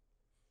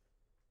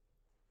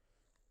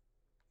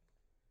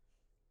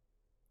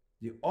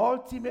 The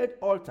ultimate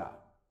altar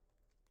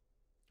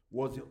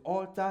was the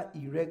altar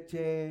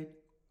erected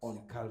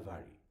on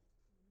Calvary.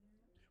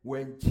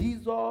 When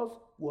Jesus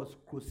was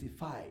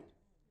crucified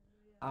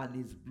and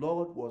his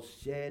blood was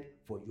shed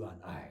for you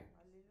and I.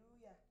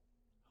 Hallelujah.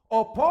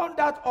 Upon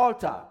that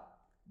altar,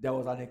 there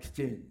was an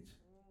exchange.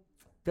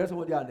 Tell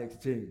somebody an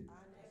exchange.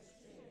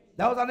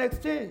 There was an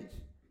exchange.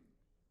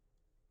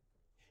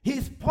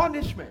 His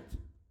punishment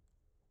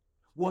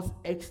was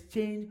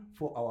exchanged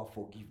for our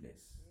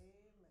forgiveness.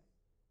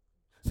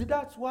 See,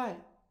 that's why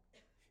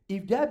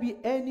if there be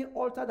any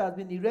altar that has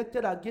been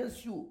erected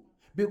against you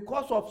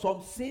because of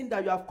some sin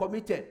that you have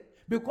committed,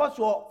 because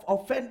you have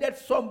offended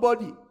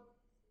somebody,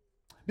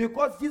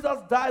 because Jesus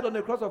died on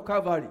the cross of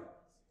Calvary,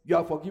 you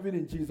are forgiven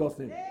in Jesus'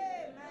 name.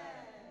 Amen.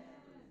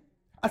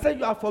 I said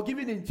you are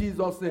forgiven in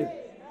Jesus' name.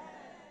 Amen.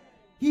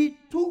 He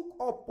took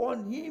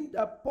upon him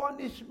the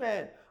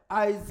punishment.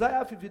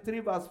 Isaiah 53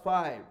 verse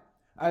 5.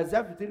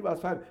 Isaiah 53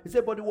 verse 5. He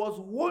said, but he was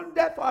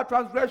wounded for our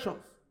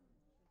transgressions.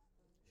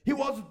 He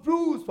was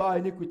bruised for our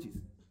iniquities.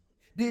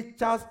 The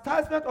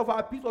chastisement of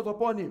our peace was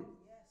upon him.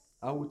 Yes.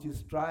 And with his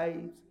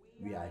stripes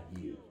we are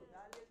healed.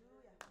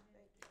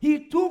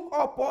 He took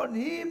upon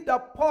him the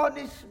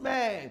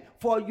punishment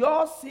for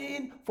your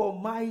sin, for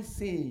my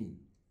sin.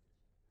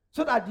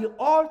 So that the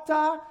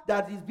altar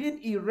that is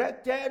being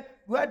erected,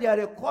 where they are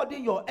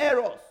recording your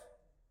errors,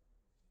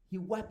 he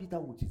wiped it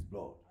out with his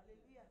blood.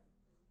 Hallelujah.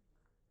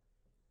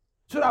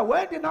 So that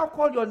when they now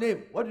call your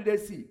name, what do they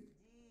see? Jesus.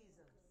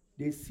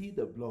 They see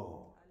the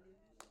blood.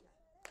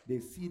 Hallelujah. They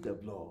see the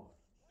blood.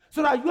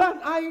 So that you and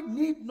I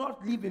need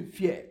not live in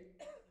fear.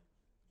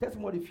 Tell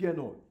somebody, fear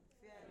not.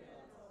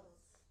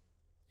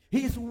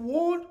 His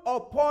wound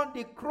upon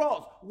the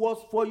cross was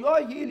for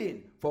your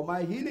healing, for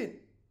my healing.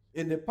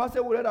 In the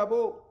passage we read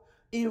above,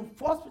 in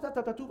 1 Peter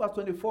chapter 2 verse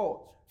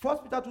 24, 1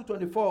 Peter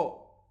 2:24,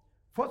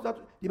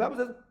 the Bible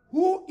says,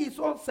 who his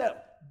own self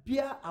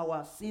bear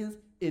our sins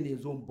in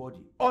his own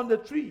body on the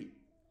tree,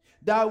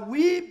 that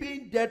we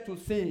being dead to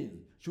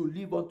sin should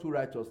live unto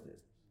righteousness.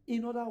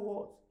 In other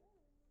words,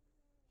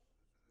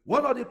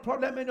 one of the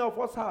problems many of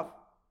us have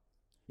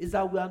is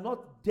that we are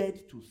not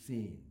dead to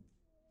sin.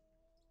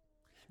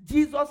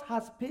 Jesus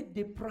has paid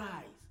the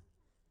price.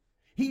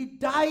 He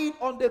died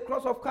on the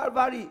cross of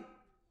Calvary.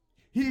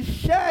 He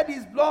shed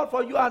his blood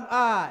for you and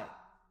I.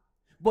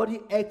 But he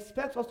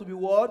expects us to be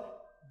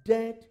what?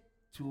 Dead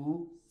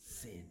to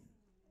sin.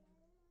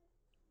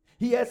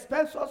 He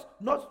expects us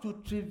not to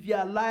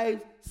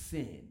trivialize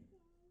sin.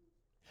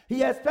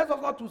 He expects us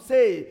not to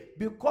say,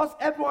 because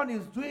everyone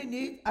is doing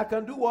it, I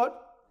can do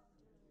what?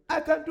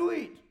 I can do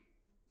it.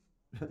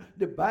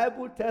 The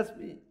Bible tells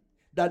me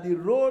that the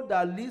road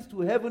that leads to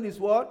heaven is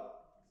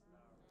what?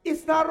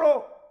 It's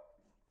narrow.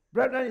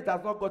 Brethren, it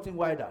has not gotten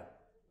wider.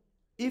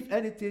 If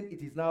anything,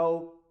 it is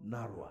now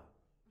narrower.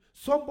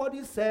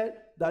 Somebody said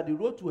that the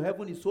road to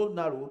heaven is so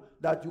narrow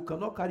that you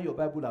cannot carry your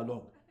Bible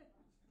along.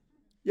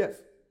 Yes.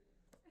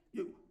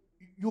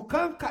 You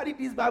can't carry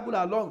this Bible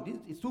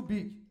along. It's too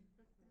big.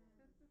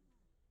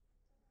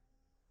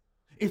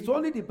 It's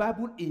only the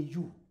Bible in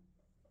you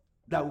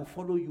that will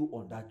follow you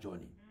on that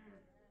journey.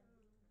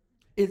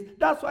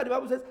 That's why the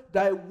Bible says,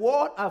 thy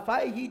word have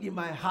I hid in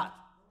my heart,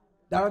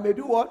 that I may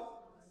do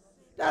what?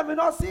 That I may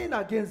not sin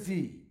against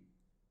thee.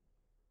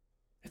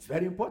 It's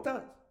very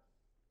important.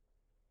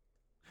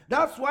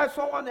 That's why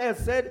someone else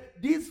said,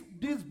 this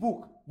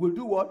book will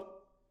do what?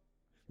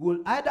 Will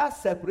either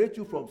separate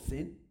you from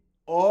sin,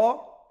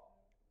 or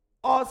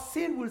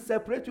sin will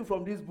separate you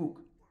from this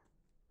book.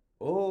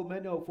 Oh,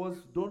 many of us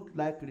don't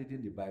like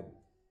reading the Bible.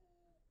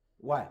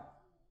 Why?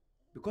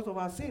 Because of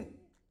our sin.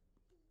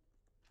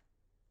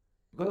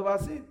 Because of our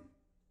sin.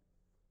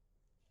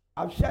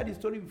 I've shared this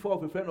story before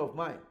of a friend of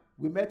mine.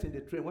 We met in the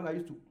train when I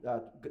used to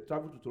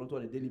travel to Toronto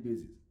on a daily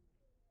basis.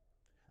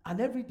 And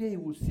every day he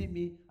would see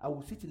me, I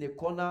would sit in a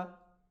corner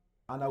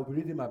and I would be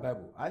reading my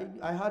Bible.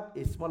 I had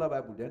a smaller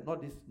Bible then,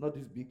 not this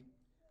big.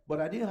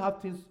 But I didn't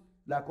have things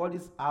like all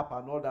this app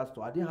and all that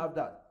stuff. I didn't have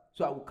that.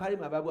 So I would carry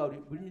my Bible, I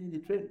would be reading in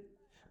the train.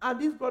 And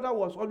this brother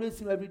was always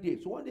seeing every day.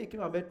 So one day he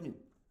came and met me.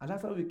 And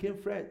that's how we became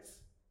friends.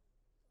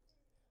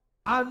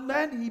 And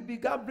then he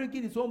began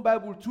bringing his own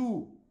Bible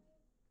too,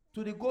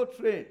 to the GO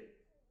train.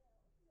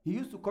 He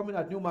used to come in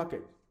at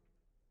Newmarket.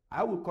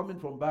 I would come in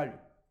from Barrie.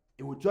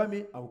 He would join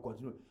me, I would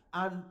continue.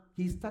 And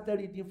he started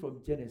reading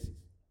from Genesis.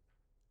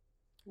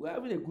 We were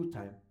having a good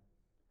time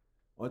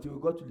until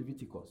we got to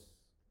Leviticus.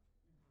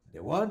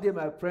 Then one day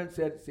my friend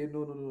said,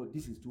 no,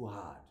 this is too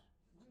hard.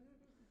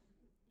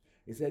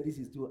 He said, this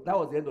is too hard. That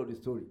was the end of the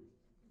story.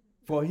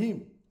 For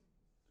him,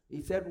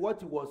 he said what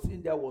he was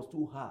seeing there was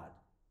too hard,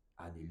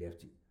 and he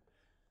left it.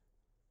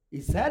 He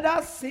said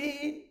that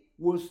sin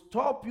will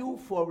stop you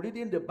from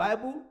reading the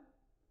Bible,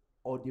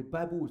 or the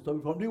Bible will stop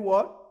you from doing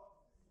what?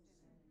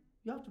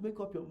 You have to make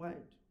up your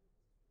mind.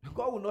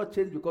 God will not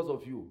change because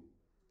of you.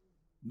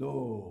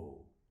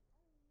 No.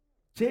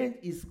 Change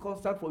is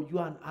constant for you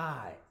and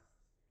I,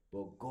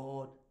 but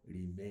God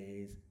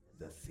remains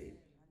the same.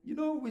 You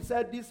know, we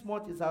said this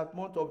month is our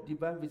month of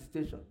divine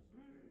visitation.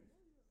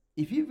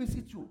 If he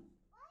visits you,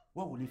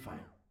 what will he find?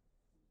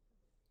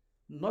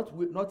 Not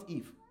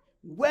if.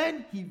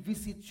 When he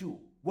visits you,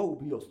 what will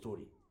be your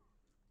story?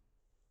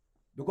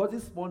 Because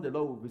this month the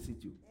Lord will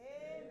visit you.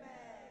 Amen.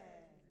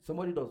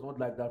 Somebody does not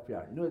like that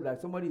prayer. You know, like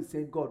somebody is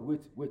saying, God,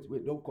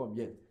 wait, don't come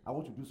yet. I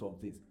want to do some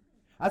things.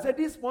 I said,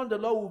 this month the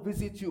Lord will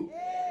visit you.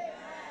 Amen.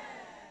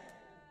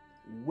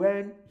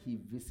 When he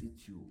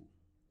visits you,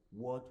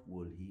 what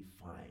will he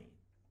find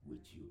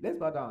with you? Let's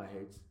bow down our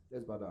heads.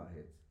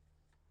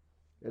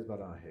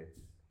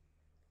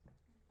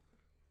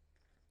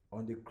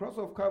 On the cross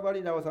of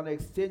Calvary, there was an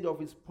exchange of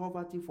his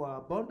poverty for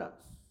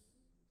abundance.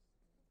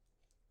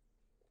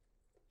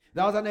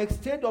 There was an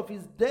exchange of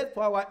his death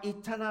for our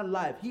eternal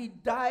life. He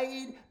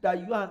died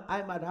that you and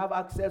I might have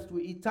access to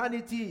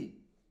eternity.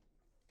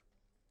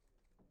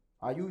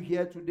 Are you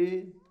here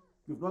today?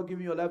 You've not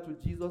given your life to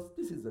Jesus?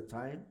 This is the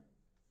time.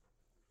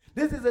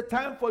 This is the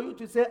time for you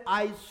to say,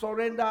 I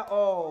surrender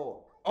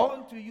all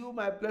unto you,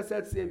 my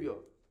blessed Savior.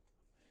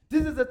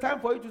 This is the time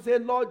for you to say,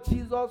 Lord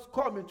Jesus,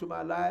 come into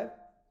my life.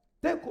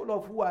 Take hold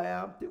of who I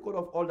am. Take hold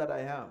of all that I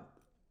am.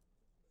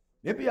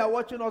 Maybe you are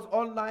watching us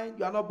online.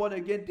 You are not born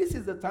again. This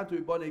is the time to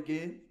be born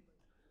again.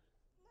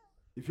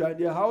 If you are in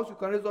your house, you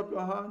can raise up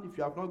your hand if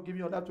you have not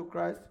given your life to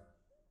Christ.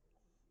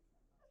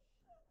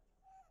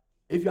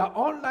 If you are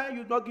online,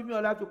 you've not given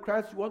your life to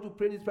Christ, you want to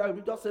pray this prayer,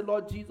 you just say,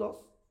 Lord Jesus,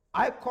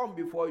 I come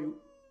before you.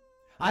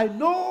 I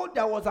know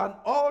there was an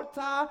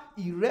altar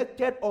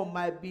erected on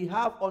my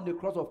behalf on the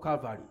cross of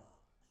Calvary.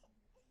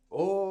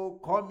 Oh,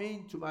 come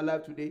into my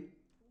life today.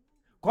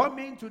 Come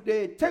in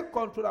today. Take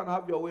control and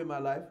have your way in my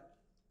life.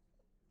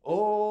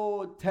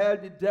 Oh, tell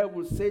the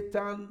devil,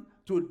 Satan,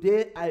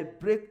 today I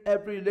break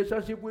every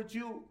relationship with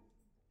you.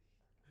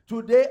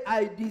 Today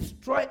I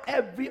destroy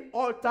every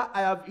altar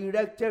I have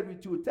erected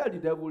with you. Tell the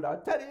devil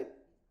that.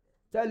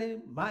 Tell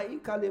him,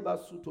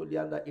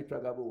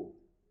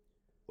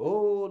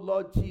 oh,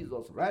 Lord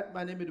Jesus, write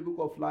my name in the book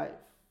of life.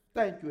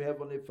 Thank you,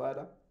 Heavenly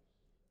Father.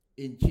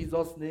 In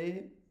Jesus'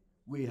 name,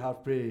 we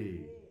have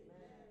prayed.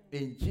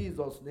 In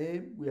Jesus'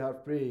 name, we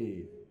have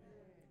prayed.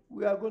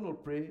 We are going to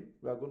pray.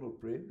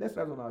 Let's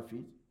rise on our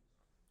feet.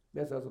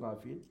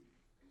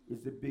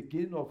 It's the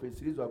beginning of a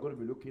series we are going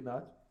to be looking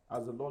at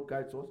as the Lord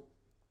guides us.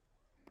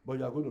 But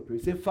you are going to pray.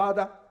 Say,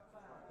 Father,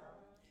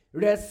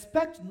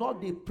 respect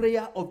not the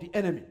prayer of the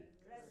enemy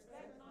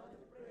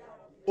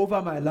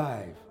over my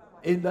life.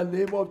 In the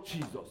name of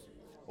Jesus.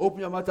 Open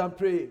your mouth and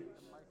pray.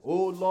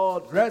 Oh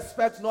Lord,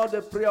 respect not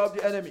the prayer of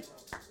the enemy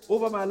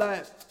over my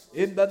life.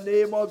 In the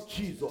name of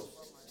Jesus.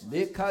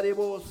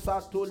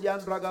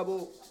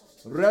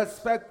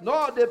 Respect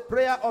not the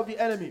prayer of the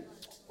enemy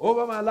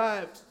over my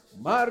life.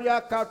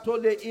 Maria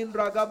Katole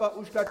Indragaba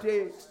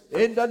Ushkate.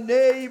 In the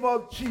name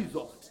of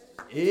Jesus.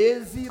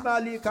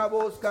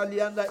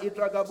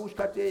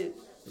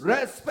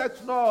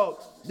 Respect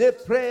not the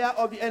prayer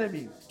of the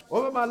enemy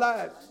over my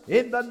life.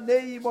 In the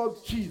name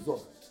of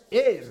Jesus.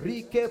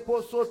 Rike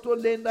Posoto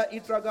Lenda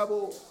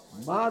Itragabo.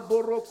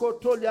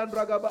 Madboroko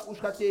Toliandragaba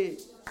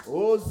Ushkate.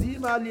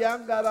 Ozima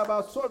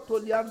Liangaraba Soto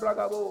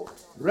Liandragabo.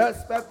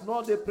 Respect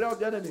not the prayer of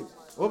the enemy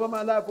over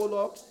my life, O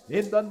Lord,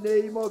 in the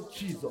name of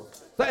Jesus.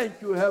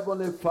 Thank you,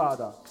 Heavenly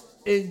Father.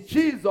 In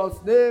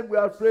Jesus' name we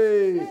are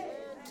praying.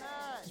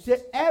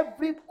 Say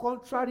every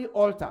contrary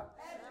altar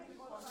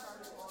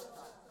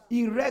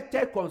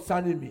erected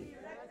concerning me,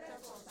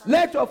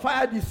 let your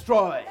fire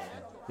destroy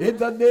in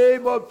the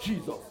name of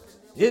Jesus.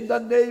 In the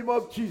name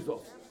of Jesus.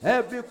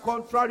 Every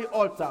contrary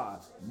altar,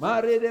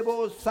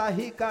 Maredebo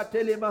Sahika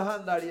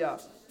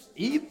Telemahandaria,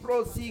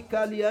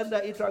 Iprosika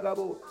Lianda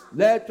Itragabo,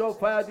 let your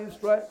fire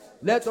destroy,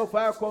 let your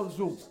fire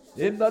consume.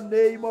 In the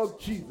name of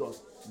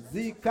Jesus.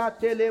 Zika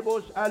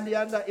Telebosh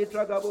Alianda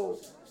Itragabo.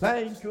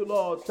 Thank you,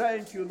 Lord.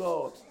 Thank you,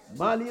 Lord.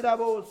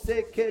 Malirabo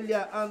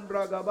Sekelia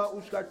Andragaba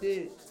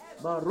Ushkate.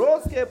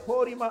 Maroske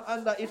Porima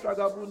Anda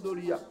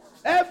Itragabunduria.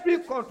 Every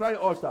contrary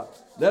altar,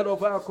 let your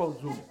fire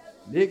consume.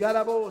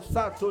 Legarabo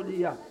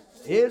Satolia.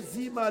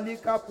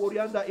 Ezimalika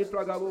Porianda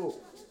Itragabo.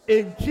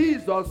 In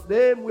Jesus'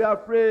 name we are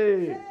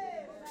praying.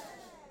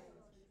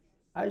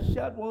 I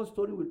shared one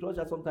story with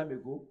us some time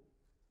ago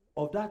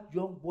of that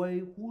young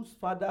boy whose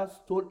father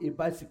stole a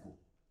bicycle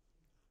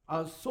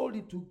and sold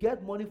it to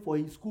get money for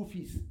his school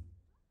fees.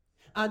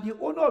 And the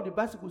owner of the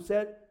bicycle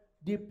said,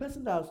 the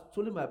person that has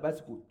stolen my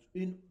bicycle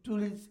in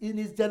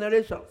his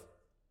generations,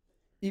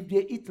 if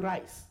they eat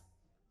rice,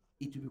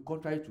 it will be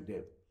contrary to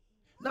them.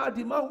 Now,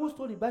 the man who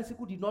stole the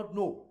bicycle did not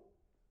know,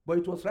 but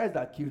it was rice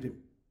that killed him.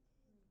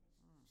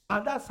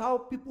 And that's how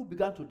people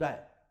began to die.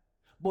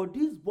 But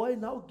this boy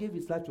now gave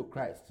his life to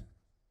Christ.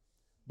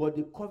 But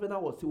the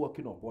covenant was still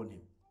working upon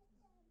him.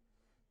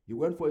 He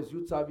went for his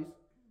youth service.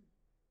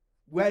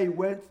 Where he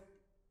went,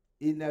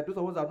 in those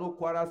of us that know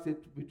Kwara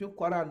State, between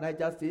Kwara and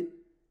Niger State,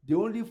 the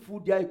only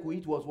food there he could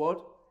eat was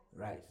what?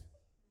 Rice.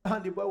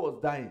 And the boy was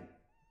dying.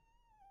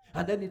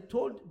 And then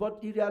but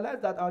he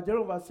realized that our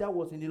general overseer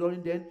was in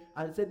Ilorin then,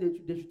 and he said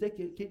they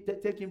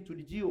should take him to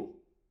the GO.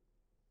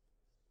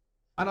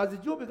 And as the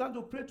GO began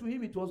to pray to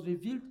him, it was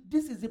revealed,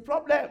 this is the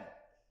problem.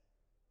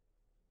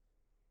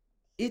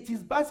 It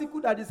is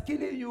bicycle that is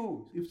killing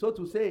you, if so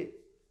to say.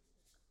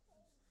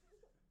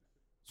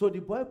 So the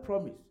boy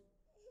promised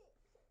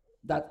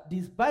that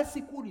this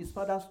bicycle his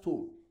father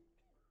stole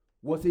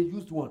was a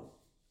used one.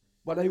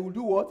 But he would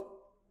do what?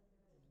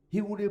 He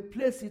would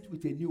replace it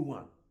with a new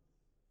one.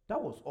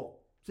 That was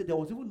all. So there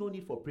was even no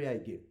need for prayer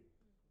again.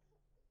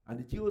 And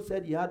the GO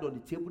said he had on the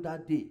table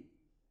that day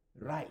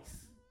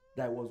rice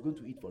that he was going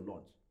to eat for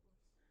lunch.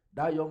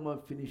 That young man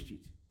finished it.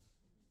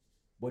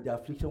 But the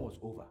affliction was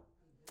over.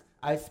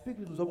 I speak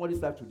to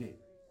somebody's life today.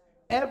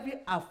 Every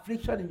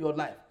affliction in your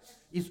life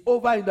is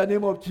over in the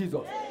name of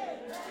Jesus.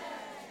 Amen.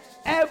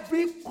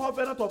 Every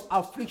covenant of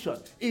affliction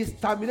is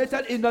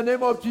terminated in the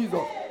name of Jesus.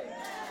 Amen.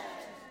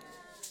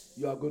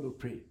 You are going to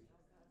pray.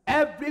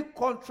 Every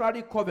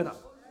contrary covenant.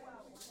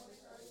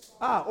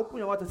 Open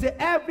your mouth and say,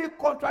 every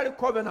contrary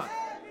covenant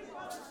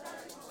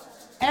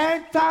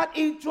entered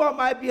into on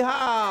my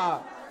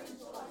behalf,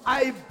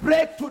 I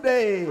break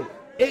today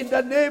in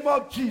the name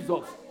of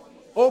Jesus.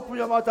 Open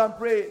your mouth and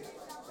pray.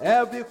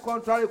 Every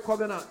contrary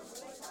covenant,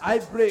 I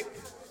break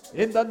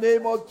in the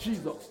name of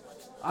Jesus.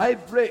 I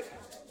break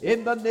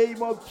in the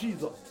name of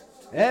Jesus.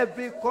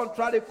 Every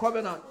contrary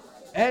covenant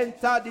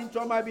entered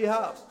into my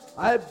behalf,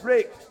 I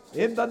break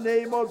in the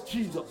name of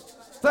Jesus.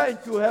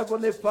 Thank you,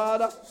 Heavenly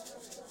Father.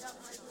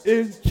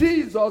 In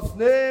Jesus'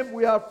 name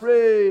we are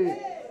praying.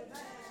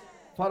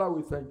 Father,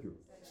 we thank you.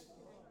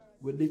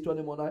 We lift your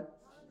name on high.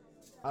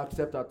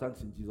 Accept our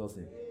thanks in Jesus'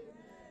 name.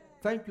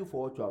 Thank you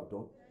for what you have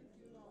done.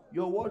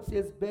 Your word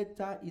says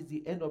better is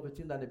the end of a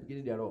thing than the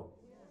beginning thereof.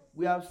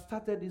 We have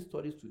started these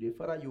studies today.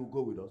 Father, you will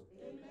go with us.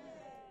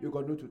 You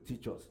are going to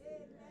teach us.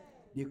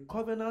 The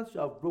covenants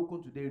you have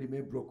broken today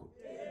remain broken.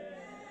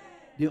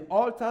 The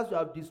altars you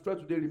have destroyed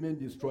today remain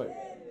destroyed.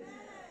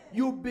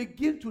 You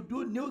begin to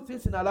do new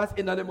things in our lives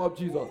in the name of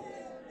Jesus.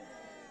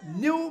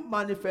 New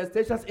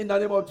manifestations in the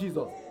name of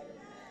Jesus.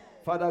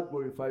 Father,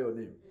 glorify your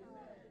name.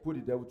 Put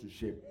the devil to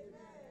shame.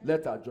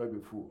 Let our joy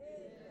be full.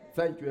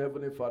 Thank you,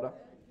 Heavenly Father.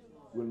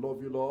 We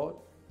love you, Lord,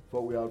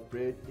 for we have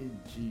prayed in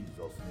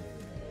Jesus'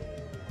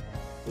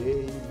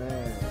 name.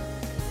 Amen.